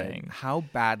first should. thing. How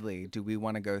badly do we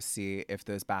want to go see if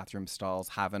those bathroom stalls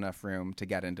have enough room to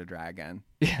get into drag in?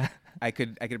 Yeah. I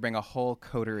could bring a whole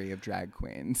coterie of drag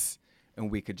queens, and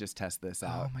we could just test this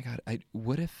out. Oh my God!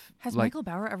 What if Has Michael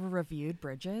Bauer ever reviewed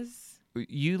Bridges?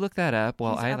 You look that up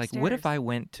while He's I what if upstairs. I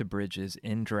went to Bridges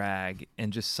in drag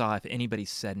and just saw if anybody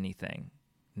said anything?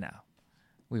 No,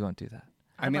 we won't do that.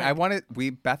 I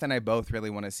mean, Beth and I both really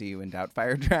want to see you in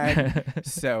Doubtfire drag.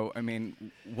 So, I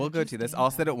mean, we'll go to this.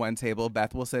 I'll sit at one table.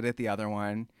 Beth will sit at the other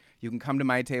one. You can come to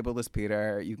my table as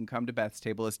Peter. You can come to Beth's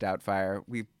table as Doubtfire.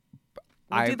 We'll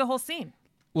do the whole scene.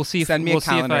 We'll see if Send me a we'll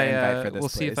see if calendar I invite for this, we'll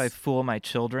see if I please. fool my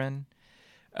children.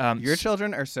 Your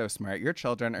children are so smart. Your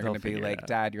children are They'll going to be figure it like, out.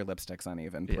 Dad, your lipstick's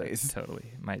uneven, Yeah, please.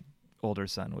 totally. My older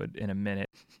son would in a minute.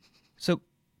 So,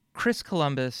 Chris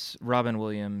Columbus, Robin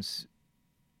Williams,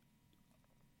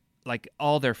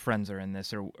 all their friends are in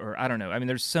this, or I don't know. I mean,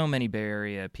 there's so many Bay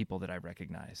Area people that I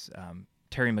recognize.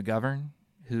 Terry McGovern,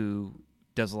 who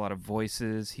does a lot of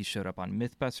voices. He showed up on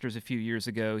Mythbusters a few years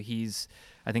ago. He's,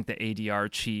 I think, the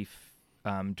ADR chief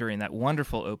during that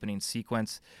wonderful opening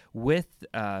sequence with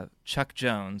Chuck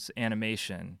Jones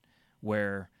animation,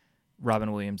 where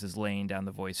Robin Williams is laying down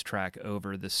the voice track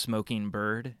over the smoking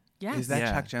bird. Yes. Is that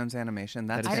Yeah. Chuck Jones animation?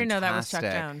 That's I didn't know that was Chuck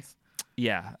fantastic. Jones.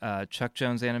 Yeah, Chuck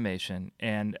Jones animation.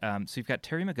 And so you've got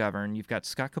Terry McGovern, you've got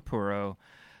Scott Capurro,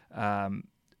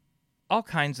 all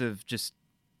kinds of just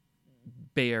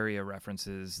Bay Area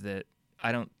references that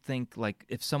I don't think,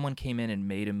 if someone came in and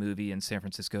made a movie in San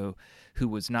Francisco who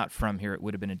was not from here, it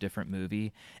would have been a different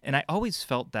movie. And I always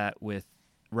felt that with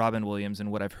Robin Williams,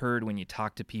 and what I've heard when you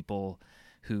talk to people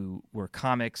who were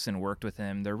comics and worked with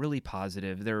him, they're really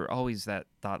positive. They're always that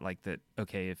thought that,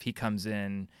 okay, if he comes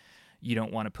in, you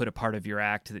don't want to put a part of your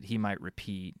act that he might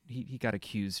repeat. He got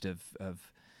accused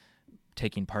of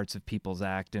taking parts of people's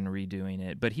act and redoing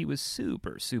it, but he was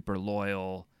super, super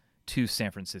loyal to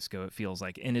San Francisco, it feels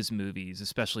like, in his movies,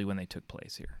 especially when they took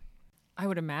place here. I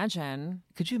would imagine.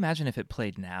 Could you imagine if it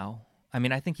played now? I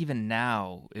mean, I think even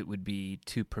now it would be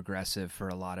too progressive for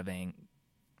a lot of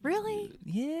Really?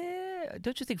 Yeah.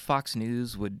 Don't you think Fox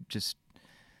News would just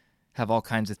have all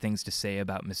kinds of things to say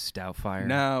about Mrs. Doubtfire?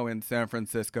 Now in San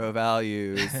Francisco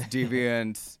values,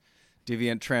 deviant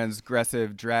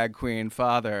transgressive drag queen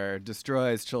father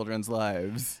destroys children's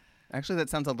lives. Actually, that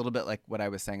sounds a little bit like what I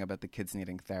was saying about the kids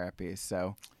needing therapy.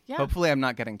 So Yeah. hopefully I'm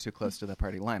not getting too close to the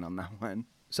party line on that one.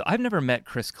 So I've never met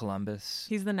Chris Columbus.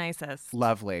 He's the nicest.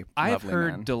 Lovely. I've lovely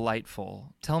heard man.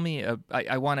 delightful. Tell me,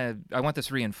 I want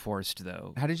this reinforced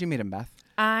though. How did you meet him, Beth?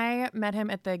 I met him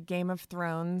at the Game of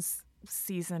Thrones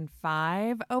season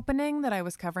 5 opening that I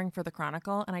was covering for the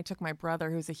Chronicle, and I took my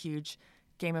brother, who's a huge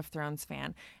Game of Thrones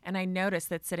fan, and I noticed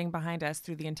that sitting behind us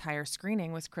through the entire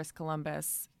screening was Chris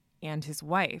Columbus and his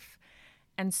wife.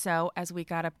 And so as we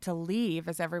got up to leave,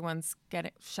 as everyone's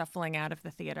shuffling out of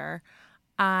the theater,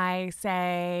 I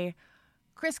say,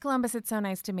 Chris Columbus, it's so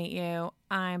nice to meet you.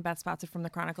 I'm Beth Spotzer from the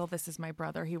Chronicle. This is my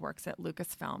brother. He works at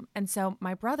Lucasfilm. And so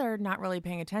my brother, not really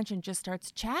paying attention, just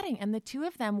starts chatting. And the two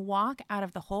of them walk out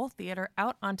of the whole theater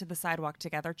out onto the sidewalk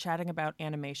together, chatting about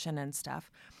animation and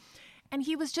stuff. And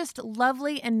he was just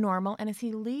lovely and normal. And as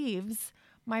he leaves,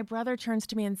 my brother turns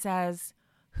to me and says,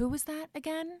 "Who was that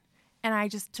again?" And I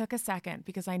just took a second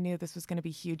because I knew this was going to be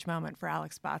a huge moment for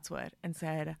Alex Spotswood and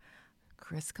said,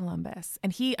 "Chris Columbus."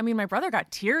 And my brother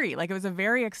got teary. Like, it was a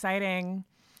very exciting,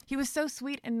 he was so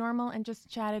sweet and normal and just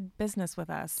chatted business with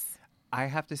us. I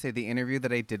have to say, the interview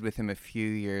that I did with him a few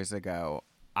years ago,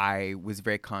 I was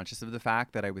very conscious of the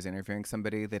fact that I was interviewing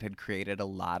somebody that had created a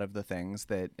lot of the things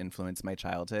that influenced my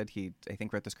childhood. He, I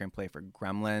think, wrote the screenplay for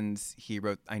Gremlins.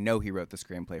 I know he wrote the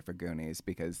screenplay for Goonies,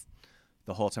 because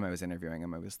the whole time I was interviewing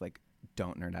him, I was like,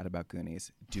 don't nerd out about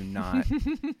Goonies. Do not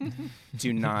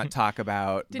talk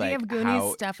about, Did he have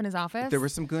Goonies stuff in his office? There were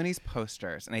some Goonies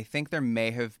posters, and I think there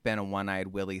may have been a one-eyed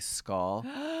Willie skull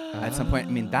at some point.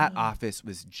 I mean, that office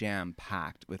was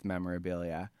jam-packed with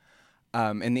memorabilia.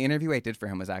 And the interview I did for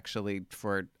him was actually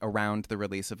for around the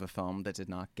release of a film that did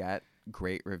not get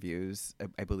great reviews.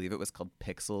 I believe it was called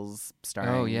Pixels,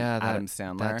 starring Adam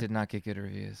Sandler. That did not get good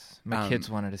reviews. My kids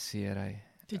wanted to see it.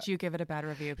 Did you give it a bad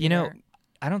review, Peter? You know,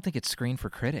 I don't think it's screened for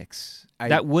critics.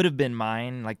 That would have been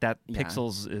mine. Like, that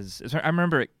Pixels is. I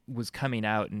remember it was coming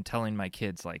out and telling my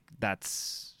kids, like,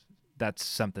 that's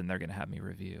something they're going to have me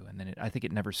review. And then I think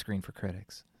it never screened for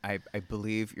critics. I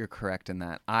believe you're correct in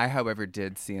that. I, however,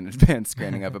 did see an advanced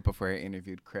screening of it before I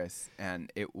interviewed Chris,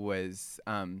 and it was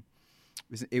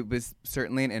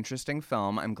certainly an interesting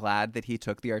film. I'm glad that he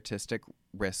took the artistic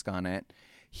risk on it.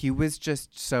 He was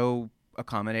just so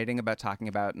accommodating about talking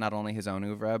about not only his own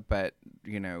oeuvre, but,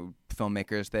 you know,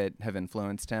 filmmakers that have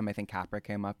influenced him. I think Capra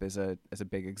came up as a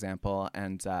big example,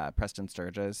 and Preston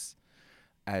Sturges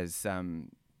as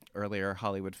earlier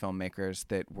Hollywood filmmakers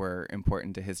that were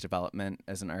important to his development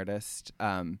as an artist.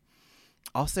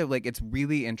 Also, like, it's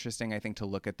really interesting, I think, to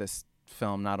look at this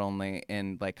film not only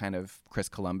in, like, kind of Chris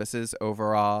Columbus's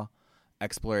overall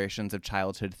explorations of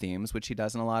childhood themes, which he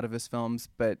does in a lot of his films,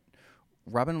 but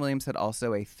Robin Williams had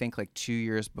also, I think, like 2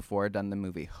 years before, done the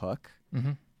movie Hook.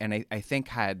 Mm-hmm. And I think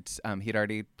he'd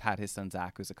already had his son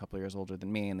Zach, who's a couple of years older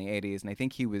than me, in the 80s. And I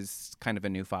think he was kind of a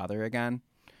new father again.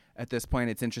 At this point,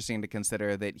 it's interesting to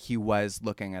consider that he was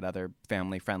looking at other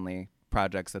family-friendly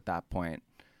projects at that point,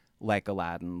 like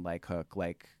Aladdin, like Hook,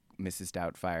 like Mrs.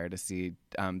 Doubtfire, to see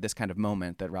this kind of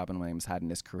moment that Robin Williams had in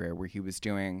his career where he was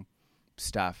doing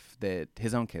stuff that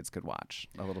his own kids could watch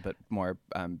a little bit more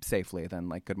safely than,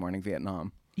 like, Good Morning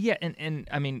Vietnam. Yeah, and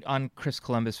I mean, on Chris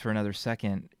Columbus for another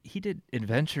second, he did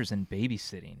Adventures in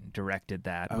Babysitting, directed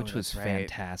that, which was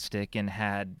fantastic, and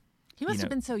had... He must have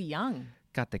been so young.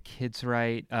 Got the kids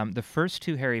right. The first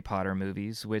two Harry Potter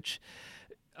movies, which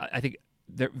I think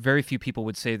very few people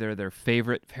would say they're their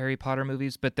favorite Harry Potter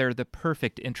movies, but they're the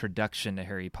perfect introduction to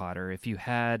Harry Potter. If you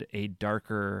had a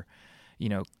darker, you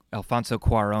know, Alfonso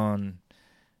Cuarón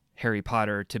Harry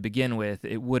Potter to begin with,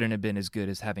 it wouldn't have been as good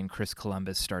as having Chris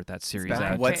Columbus start that series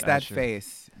out. What's that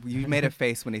face? You made a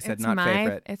face when he said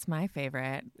favorite. It's my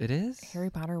favorite. It is? Harry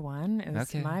Potter 1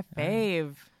 is my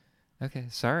fave. Okay,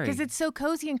 sorry. Because it's so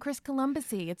cozy and Chris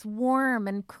Columbus-y. It's warm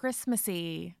and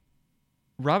Christmassy.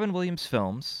 Robin Williams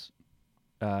films,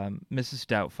 Mrs.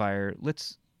 Doubtfire,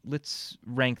 let's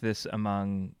rank this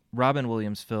among Robin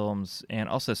Williams films and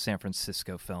also San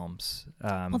Francisco films.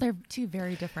 Well, they're two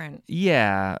very different.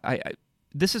 Yeah,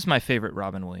 this is my favorite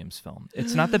Robin Williams film.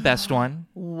 It's not the best one.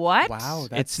 What? Wow.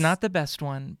 It's not the best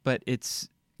one, but it's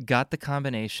got the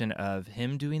combination of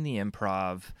him doing the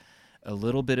improv, a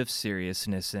little bit of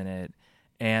seriousness in it,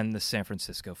 and the San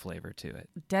Francisco flavor to it.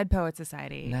 Dead Poet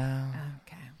Society. No.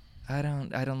 Okay. I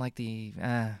don't like the...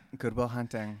 Good Will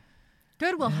Hunting.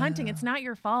 Good Will Hunting. It's not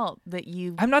your fault that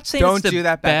you... I'm not saying Don't it's the do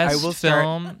that, Beth. best I will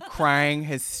film. start crying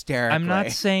hysterically. I'm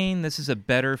not saying this is a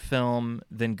better film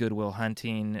than Good Will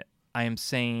Hunting. I am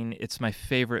saying it's my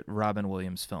favorite Robin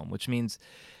Williams film, which means,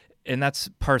 and that's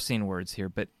parsing words here,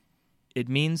 but it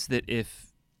means that if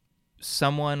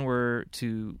someone were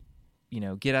to, you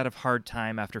know, get out of hard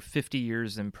time after 50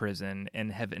 years in prison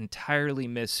and have entirely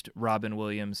missed Robin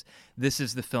Williams, this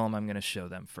is the film I'm going to show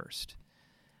them first.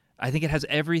 I think it has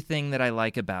everything that I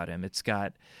like about him. It's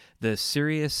got the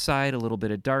serious side, a little bit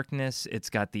of darkness. It's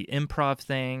got the improv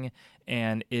thing,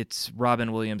 and it's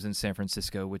Robin Williams in San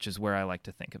Francisco, which is where I like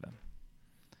to think of him.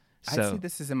 I'd say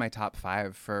this is in my top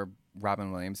 5 for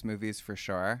Robin Williams movies for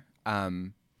sure.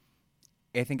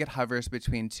 I think it hovers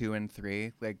between 2 and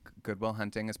 3. Like, Good Will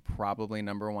Hunting is probably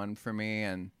number 1 for me,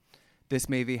 and this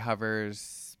movie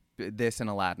hovers. This and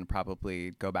Aladdin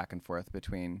probably go back and forth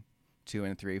between 2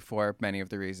 and 3 for many of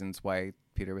the reasons why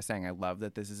Peter was saying. I love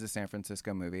that this is a San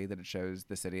Francisco movie, that it shows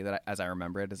the city that as I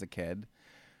remember it as a kid,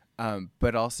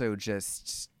 but also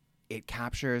just it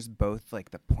captures both,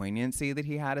 like, the poignancy that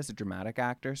he had as a dramatic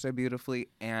actor so beautifully,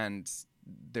 and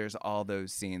there's all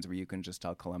those scenes where you can just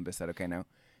tell Columbus that, okay, now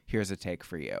here's a take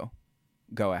for you.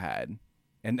 Go ahead.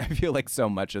 And I feel like so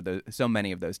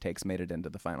many of those takes made it into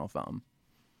the final film.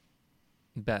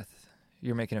 Beth,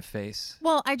 you're making a face.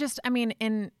 Well, I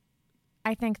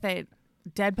think that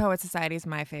Dead Poet Society is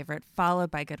my favorite,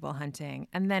 followed by Good Will Hunting.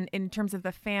 And then in terms of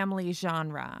the family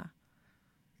genre,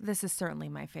 this is certainly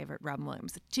my favorite Robin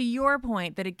Williams. To your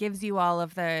point that it gives you all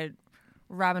of the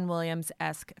Robin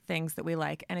Williams-esque things that we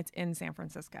like, and it's in San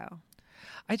Francisco.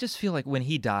 I just feel like when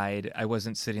he died, I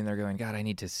wasn't sitting there going, God, I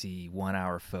need to see 1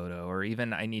 Hour Photo, or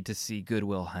even I need to see Good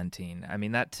Will Hunting. I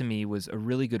mean, that to me was a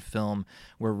really good film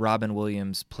where Robin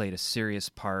Williams played a serious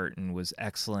part and was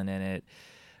excellent in it.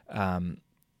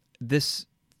 This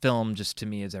film just to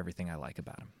me is everything I like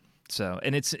about him. So,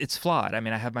 and it's flawed. I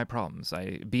mean, I have my problems.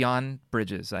 Beyond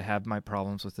Bridges, I have my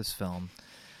problems with this film.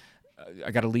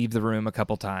 I got to leave the room a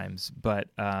couple times, but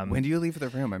when do you leave the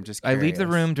room? I'm just curious. I leave the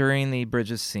room during the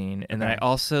Bridges scene, and then I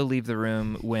also leave the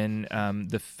room when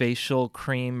the facial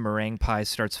cream meringue pie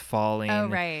starts falling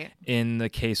in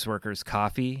the caseworker's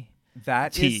coffee.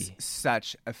 That is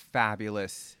such a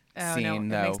fabulous scene,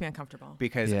 though. It makes me uncomfortable.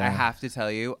 Because I have to tell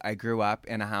you, I grew up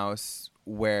in a house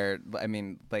where, I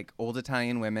mean, like, old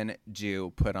Italian women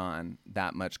do put on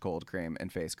that much cold cream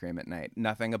and face cream at night.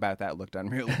 Nothing about that looked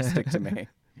unrealistic to me.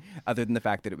 Other than the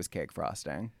fact that it was cake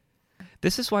frosting.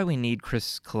 This is why we need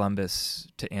Chris Columbus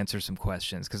to answer some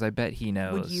questions, because I bet he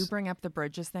knows. Would you bring up the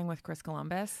Bridges thing with Chris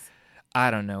Columbus? I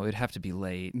don't know. It'd have to be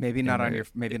late. Maybe not on your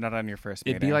first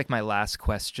meeting. It'd be like my last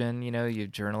question. You know, you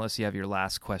journalists, you have your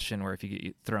last question where if you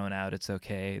get thrown out, it's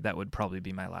okay. That would probably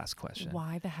be my last question.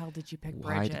 Why the hell did you pick Bridges?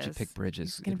 Why did you pick Bridges?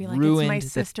 It's going to be like, ruined it's my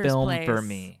sister's the film place. for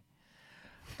me.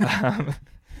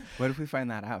 What if we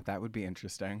find that out? That would be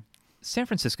interesting. San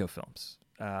Francisco films.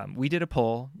 We did a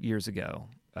poll years ago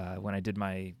when I did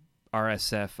my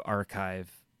RSF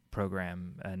archive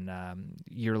program and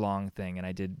year-long thing, and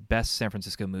I did best San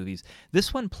Francisco movies.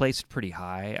 This one placed pretty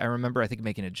high. I remember, I think,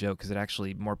 making a joke because it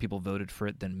actually more people voted for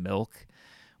it than Milk,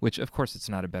 which, of course, it's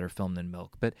not a better film than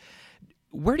Milk. But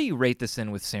where do you rate this in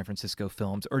with San Francisco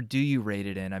films, or do you rate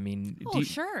it in? I mean,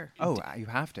 sure. You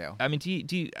have to. I mean, do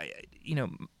you you know,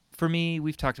 for me,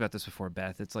 we've talked about this before,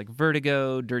 Beth. It's like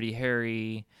Vertigo, Dirty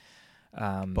Harry,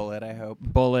 Bullet, I hope.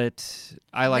 Bullet.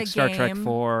 I like The Star Trek Game.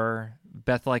 4.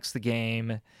 Beth likes The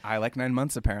Game. I like 9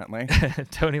 months, apparently.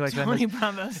 Tony likes 9 Tony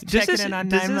months. Bravo's checking in on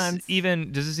 9 months.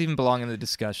 Does this even belong in the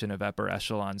discussion of upper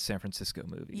echelon San Francisco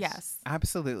movies? Yes.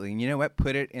 Absolutely. And you know what?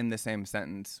 Put it in the same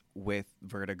sentence with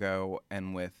Vertigo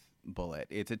and with Bullet.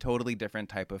 It's a totally different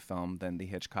type of film than the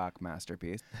Hitchcock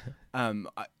masterpiece.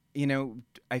 You know,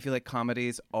 I feel like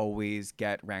comedies always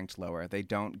get ranked lower. They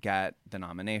don't get the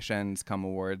nominations come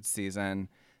awards season.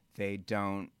 They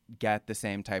don't get the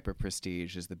same type of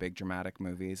prestige as the big dramatic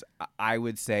movies. I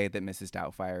would say that Mrs.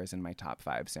 Doubtfire is in my top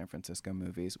 5 San Francisco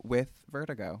movies with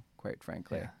Vertigo, quite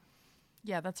frankly.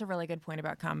 Yeah, that's a really good point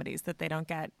about comedies that they don't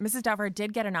get. Mrs. Doubtfire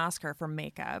did get an Oscar for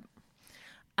makeup.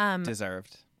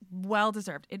 Deserved. Well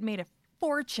deserved. It made a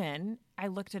fortune. I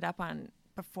looked it up on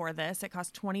before this. It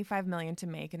cost $25 million to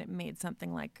make, and it made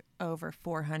something like over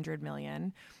 $400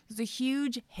 million. It was a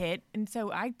huge hit, and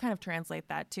so I kind of translate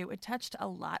that to it touched a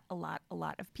lot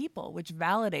of people, which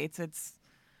validates its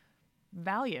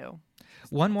value.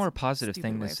 One more positive Stupid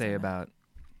thing way to of say saying that. about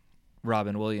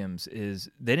Robin Williams is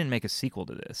they didn't make a sequel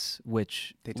to this,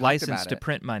 which They talked licensed about to it.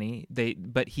 print money.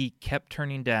 But he kept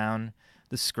turning down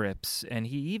the scripts, and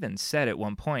he even said at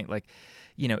one point, like,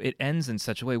 you know, it ends in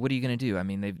such a way. What are you going to do? I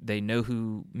mean, they know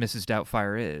who Mrs.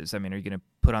 Doubtfire is. I mean, are you going to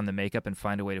put on the makeup and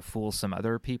find a way to fool some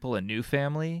other people, a new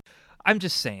family? I'm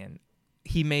just saying,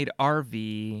 he made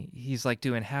RV. He's like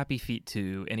doing Happy Feet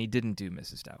 2, and he didn't do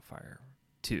Mrs. Doubtfire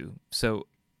 2. So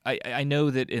I know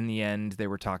that in the end they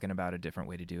were talking about a different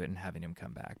way to do it and having him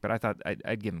come back. But I thought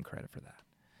I'd give him credit for that.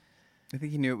 I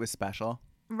think he knew it was special.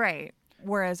 Right.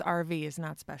 Whereas RV is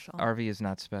not special. RV is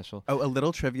not special. Oh, a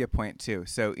little trivia point, too.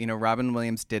 So, you know, Robin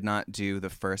Williams did not do the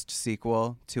first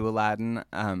sequel to Aladdin.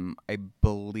 I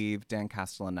believe Dan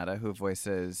Castellaneta, who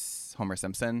voices Homer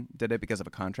Simpson, did it because of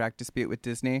a contract dispute with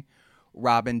Disney.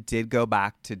 Robin did go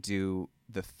back to do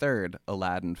the third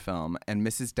Aladdin film, and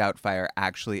Mrs. Doubtfire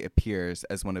actually appears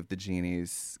as one of the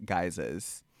genie's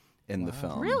guises in the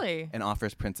film. Really? And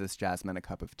offers Princess Jasmine a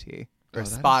cup of tea. Or Oh, that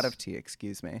spot is- of tea,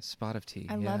 excuse me. Spot of tea.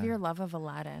 I love your love of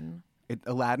Aladdin.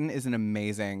 Aladdin is an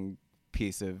amazing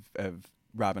piece of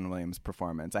Robin Williams'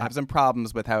 performance. I have some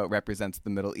problems with how it represents the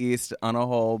Middle East on a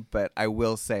whole, but I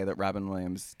will say that Robin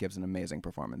Williams gives an amazing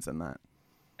performance in that.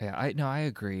 Yeah, I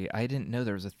agree. I didn't know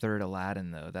there was a third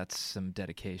Aladdin, though. That's some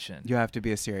dedication. You have to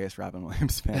be a serious Robin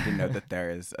Williams fan to know that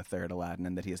there is a third Aladdin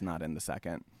and that he is not in the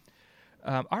second.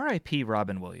 R.I.P.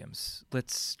 Robin Williams.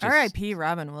 Let's just, R.I.P.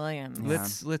 Robin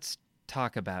Williams. Let's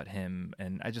talk about him,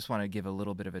 and I just want to give a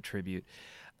little bit of a tribute.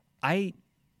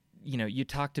 You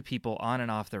talk to people on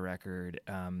and off the record.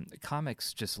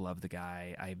 Comics just love the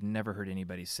guy. I've never heard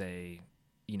anybody say,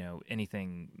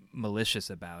 anything malicious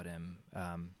about him.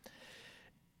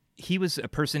 He was a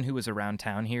person who was around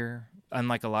town here,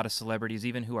 unlike a lot of celebrities,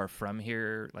 even who are from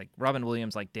here. Like Robin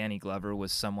Williams, like Danny Glover,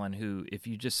 was someone who, if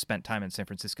you just spent time in San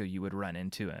Francisco, you would run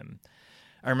into him.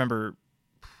 I remember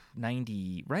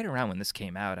right around when this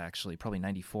came out, actually, probably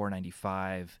 94,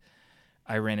 95,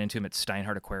 I ran into him at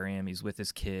Steinhardt Aquarium. He's with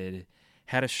his kid,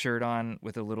 had a shirt on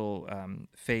with a little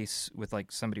face with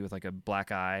like somebody with like a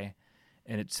black eye,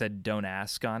 and it said "Don't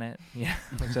ask" on it. Yeah,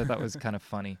 which I thought was kind of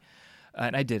funny.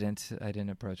 And I didn't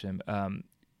approach him.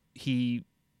 He,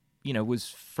 was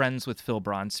friends with Phil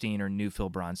Bronstein, or knew Phil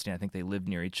Bronstein. I think they lived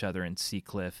near each other in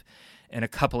Seacliff. And a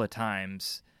couple of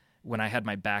times when I had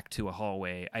my back to a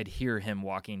hallway, I'd hear him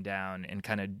walking down and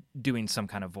kind of doing some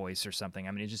kind of voice or something.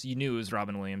 I mean, you knew it was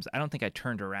Robin Williams. I don't think I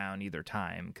turned around either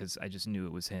time because I just knew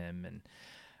it was him.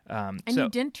 And you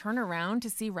didn't turn around to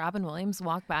see Robin Williams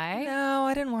walk by? No,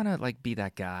 I didn't want to be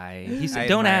that guy. He said,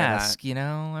 "Don't ask,"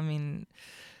 I mean...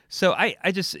 So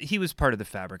he was part of the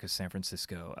fabric of San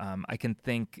Francisco. I can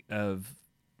think of,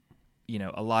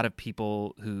 a lot of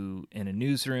people who in a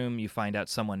newsroom, you find out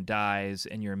someone dies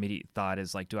and your immediate thought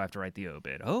is like, do I have to write the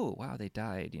obit? Oh, wow, they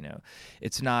died,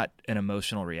 It's not an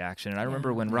emotional reaction. And I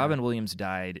remember when Robin Williams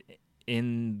died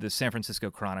in the San Francisco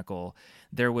Chronicle,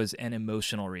 there was an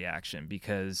emotional reaction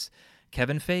because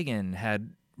Kevin Fagan had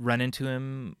run into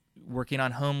him working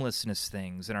on homelessness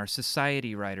things, and our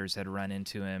society writers had run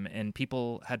into him, and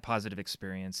people had positive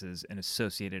experiences and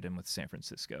associated him with San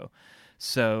Francisco.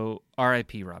 So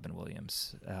R.I.P. Robin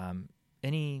Williams.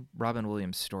 Any Robin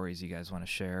Williams stories you guys want to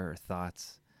share or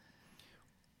thoughts?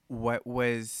 What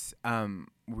was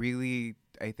really,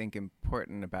 I think,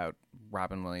 important about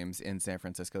Robin Williams in San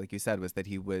Francisco, like you said, was that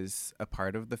he was a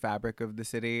part of the fabric of the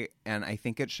city. And I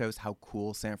think it shows how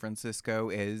cool San Francisco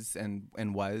is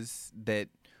and was, that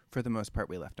for the most part,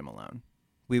 we left him alone.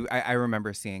 I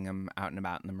remember seeing him out and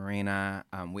about in the marina.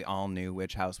 We all knew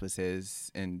which house was his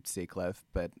in Seacliff,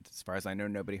 but as far as I know,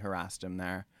 nobody harassed him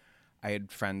there. I had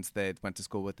friends that went to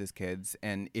school with his kids,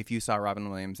 and if you saw Robin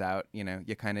Williams out,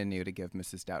 you kind of knew to give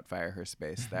Mrs. Doubtfire her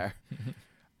space there.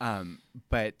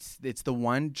 But it's the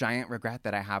one giant regret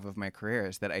that I have of my career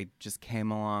is that I just came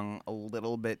along a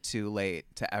little bit too late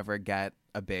to ever get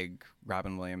a big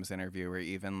Robin Williams interview, or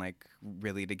even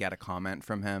really to get a comment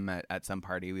from him at some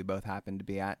party we both happened to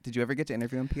be at. Did you ever get to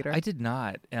interview him, Peter? I did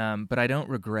not, but I don't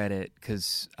regret it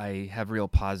because I have real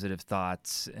positive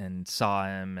thoughts and saw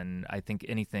him, and I think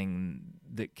anything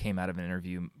that came out of an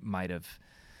interview might have...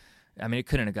 I mean, it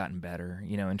couldn't have gotten better,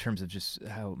 in terms of just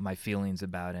how my feelings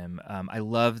about him. I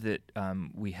love that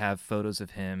we have photos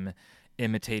of him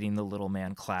imitating the little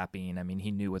man clapping. I mean,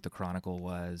 he knew what the Chronicle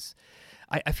was.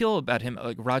 I feel about him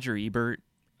like Roger Ebert.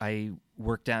 I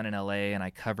worked down in L.A. and I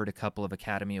covered a couple of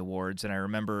Academy Awards, and I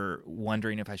remember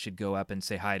wondering if I should go up and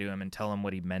say hi to him and tell him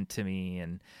what he meant to me.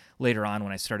 And later on,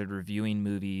 when I started reviewing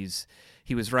movies,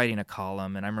 he was writing a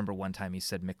column, and I remember one time he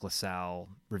said Mick LaSalle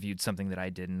reviewed something that I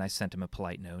did, and I sent him a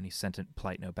polite note, and he sent a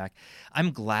polite note back.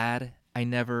 I'm glad I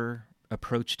never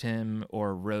approached him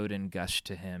or wrote and gushed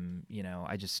to him.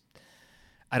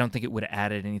 I don't think it would have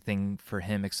added anything for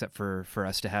him except for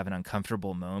us to have an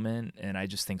uncomfortable moment, and I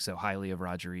just think so highly of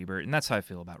Roger Ebert, and that's how I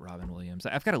feel about Robin Williams.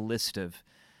 I've got a list of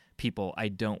people I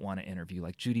don't want to interview,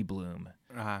 like Judy Blume.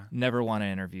 Never want to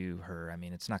interview her. I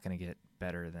mean, it's not going to get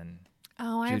better than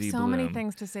I Judy have so Blume. many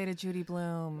things to say to Judy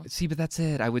Blume. See, but that's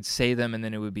it. I would say them, and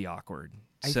then it would be awkward.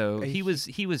 So he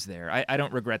was there. I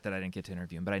don't regret that I didn't get to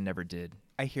interview him, but I never did.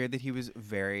 I hear that he was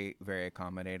very, very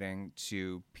accommodating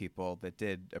to people that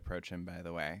did approach him, by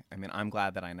the way. I mean, I'm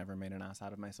glad that I never made an ass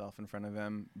out of myself in front of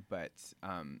him, but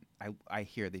I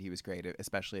hear that he was great,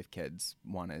 especially if kids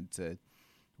wanted to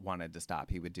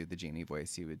stop. He would do the genie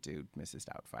voice. He would do Mrs.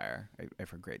 Doubtfire. I've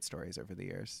heard great stories over the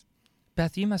years.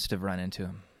 Beth, you must have run into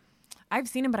him. I've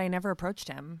seen him, but I never approached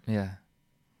him. Yeah.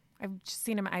 I've just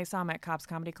seen him. I saw him at Cops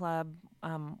Comedy Club,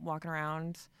 walking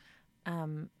around.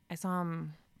 I saw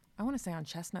him, I want to say on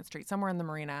Chestnut Street, somewhere in the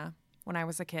marina when I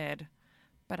was a kid,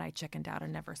 but I chickened out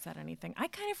and never said anything. I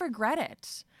kind of regret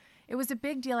it. It was a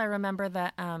big deal. I remember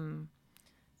the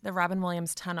Robin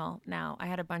Williams Tunnel. Now, I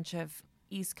had a bunch of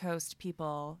East Coast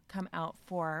people come out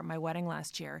for my wedding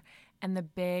last year, and the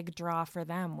big draw for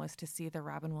them was to see the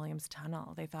Robin Williams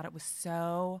Tunnel. They thought it was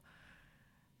so...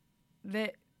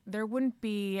 that there wouldn't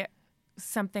be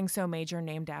something so major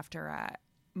named after a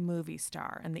movie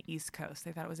star in the East Coast.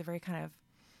 They thought it was a very kind of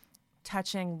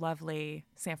touching, lovely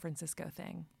San Francisco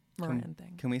thing, Marin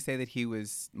thing. Can we say that he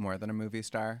was more than a movie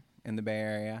star in the Bay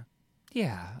Area?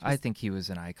 Yeah, I think he was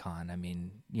an icon. I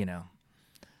mean,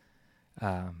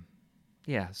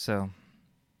 yeah, so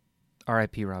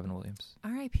R.I.P. Robin Williams.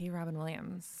 R.I.P. Robin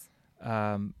Williams.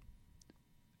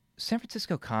 San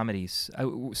Francisco comedies.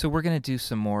 So we're going to do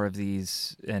some more of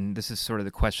these, and this is sort of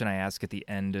the question I ask at the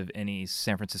end of any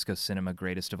San Francisco cinema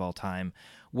greatest of all time.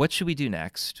 What should we do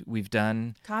next? We've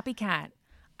done Copycat.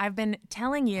 I've been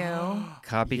telling you.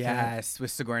 Copycat. Yes, with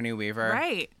Sigourney Weaver.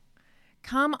 Right.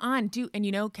 Come on,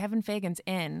 and Kevin Fegan's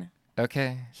in.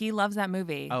 Okay. He loves that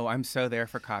movie. Oh, I'm so there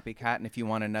for Copycat. And if you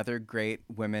want another great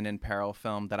women in peril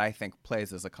film that I think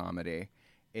plays as a comedy,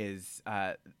 is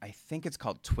I think it's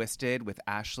called Twisted with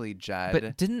Ashley Judd.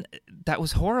 But that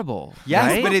was horrible.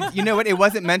 Yes, right? but you know what? It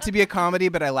wasn't meant to be a comedy,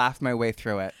 but I laughed my way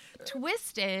through it.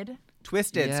 Twisted,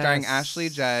 Yes. Starring Ashley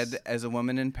Judd as a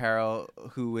woman in peril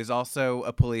who is also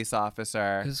a police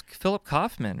officer. It was Philip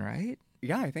Kaufman, right?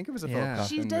 Yeah, I think it was a Yeah.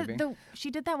 Philip Kaufman movie. She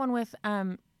did that one with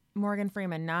Morgan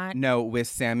Freeman, not. No, with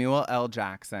Samuel L.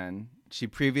 Jackson. She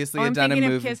previously I'm had done a thinking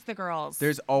movie. of Kiss the Girls.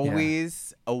 There's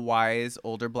always a wise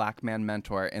older black man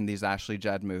mentor in these Ashley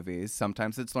Judd movies.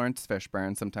 Sometimes it's Lawrence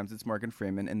Fishburne, sometimes it's Morgan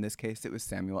Freeman. In this case, it was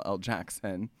Samuel L.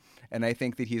 Jackson, and I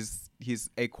think that he's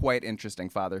a quite interesting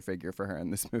father figure for her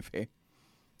in this movie.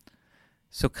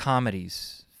 So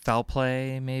comedies, Foul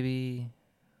Play, maybe.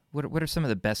 What are some of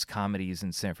the best comedies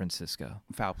in San Francisco?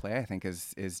 Foul Play, I think,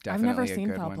 is definitely I've never a seen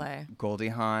good Foul one. Play. Goldie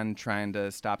Hawn trying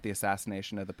to stop the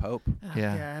assassination of the Pope. Oh,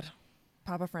 Yeah. God.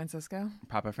 Papa Francisco.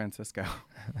 Papa Francisco.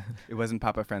 It wasn't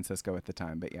Papa Francisco at the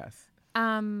time, but yes.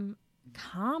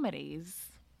 Comedies.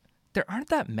 There aren't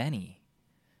that many.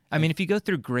 I mean, if you go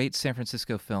through great San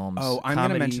Francisco films. Oh, I'm going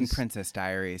to mention comedies- Princess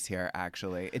Diaries here,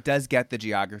 actually. It does get the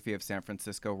geography of San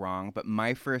Francisco wrong, but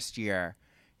my first year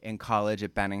in college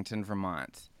at Bennington,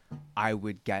 Vermont, I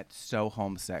would get so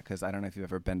homesick because I don't know if you've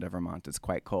ever been to Vermont. It's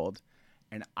quite cold.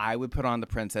 And I would put on the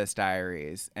Princess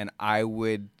Diaries, and I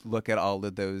would look at all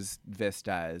of those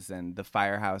vistas and the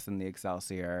firehouse and the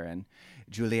Excelsior, and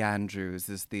Julie Andrews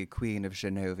is the Queen of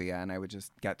Genovia, and I would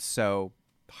just get so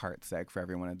heartsick for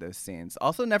every one of those scenes.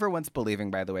 Also, never once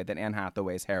believing, by the way, that Anne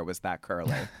Hathaway's hair was that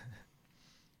curly.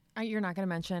 You're not going to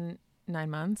mention 9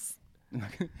 Months? I 9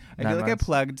 feel like I months.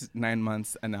 plugged 9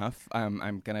 months enough.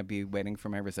 I'm going to be waiting for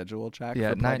my residual check. Yeah,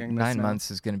 for plugging nine this now.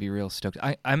 months is going to be real stoked.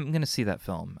 I'm going to see that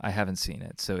film. I haven't seen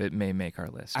it, so it may make our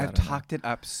list. I I've don't know. talked it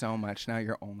up so much. Now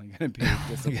you're only going to be I'm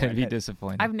disappointed. going to be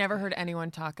disappointed. I've never heard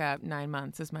anyone talk up 9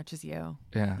 months as much as you.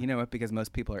 Yeah. You know what? Because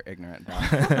most people are ignorant.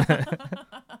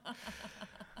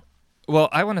 Well,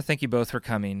 I want to thank you both for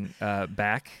coming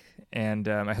back, and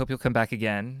I hope you'll come back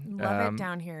again. Love it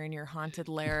down here in your haunted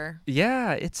lair.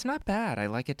 Yeah, it's not bad. I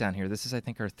like it down here. This is, I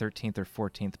think, our 13th or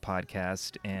 14th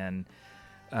podcast, and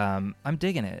I'm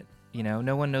digging it. You know,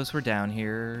 no one knows we're down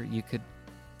here. You could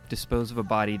dispose of a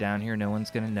body down here. No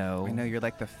one's going to know. I know you're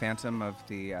like the phantom of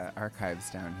the archives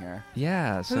down here.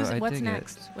 Yeah, so I What's dig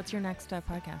next? it. What's your next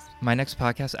podcast? My next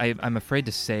podcast, I'm afraid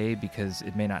to say because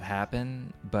it may not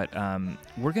happen, but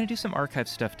we're going to do some archive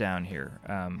stuff down here.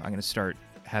 I'm going to start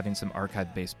having some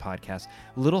archive-based podcasts.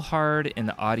 A little hard in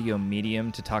the audio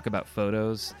medium to talk about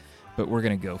photos, but we're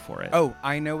going to go for it. Oh,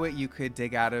 I know what you could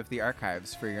dig out of the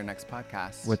archives for your next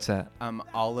podcast. What's that?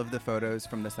 All of the photos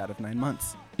from the set of 9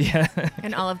 months. Yeah.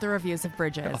 And all of the reviews of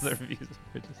Bridges. All the reviews of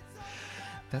Bridges.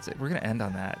 That's it. We're going to end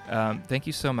on that. Thank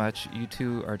you so much. You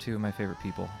two are two of my favorite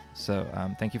people. So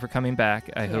thank you for coming back.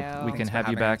 I hope we Thanks can for have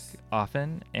you having back us.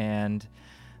 often. And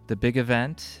the big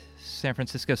event, San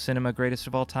Francisco Cinema Greatest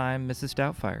of All Time, Mrs.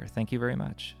 Doubtfire. Thank you very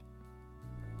much.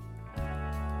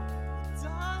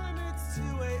 Darling, it's 2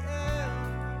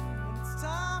 a.m. It's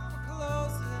time for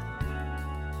closing.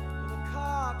 The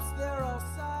cops, they're all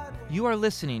sideways. You are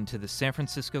listening to the San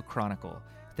Francisco Chronicle.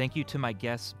 Thank you to my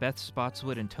guests Beth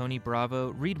Spotswood and Tony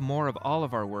Bravo. Read more of all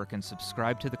of our work and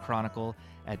subscribe to the Chronicle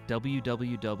at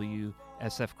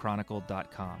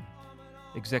www.sfchronicle.com.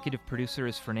 Executive producer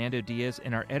is Fernando Diaz,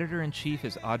 and our editor-in-chief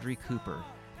is Audrey Cooper.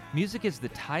 Music is The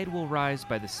Tide Will Rise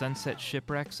by the Sunset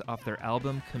Shipwrecks off their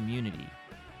album Community.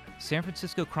 San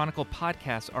Francisco Chronicle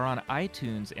podcasts are on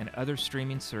iTunes and other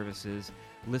streaming services.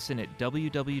 Listen at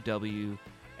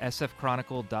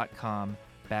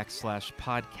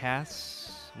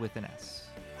www.sfchronicle.com/podcasts with an S.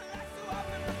 Let's go up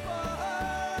and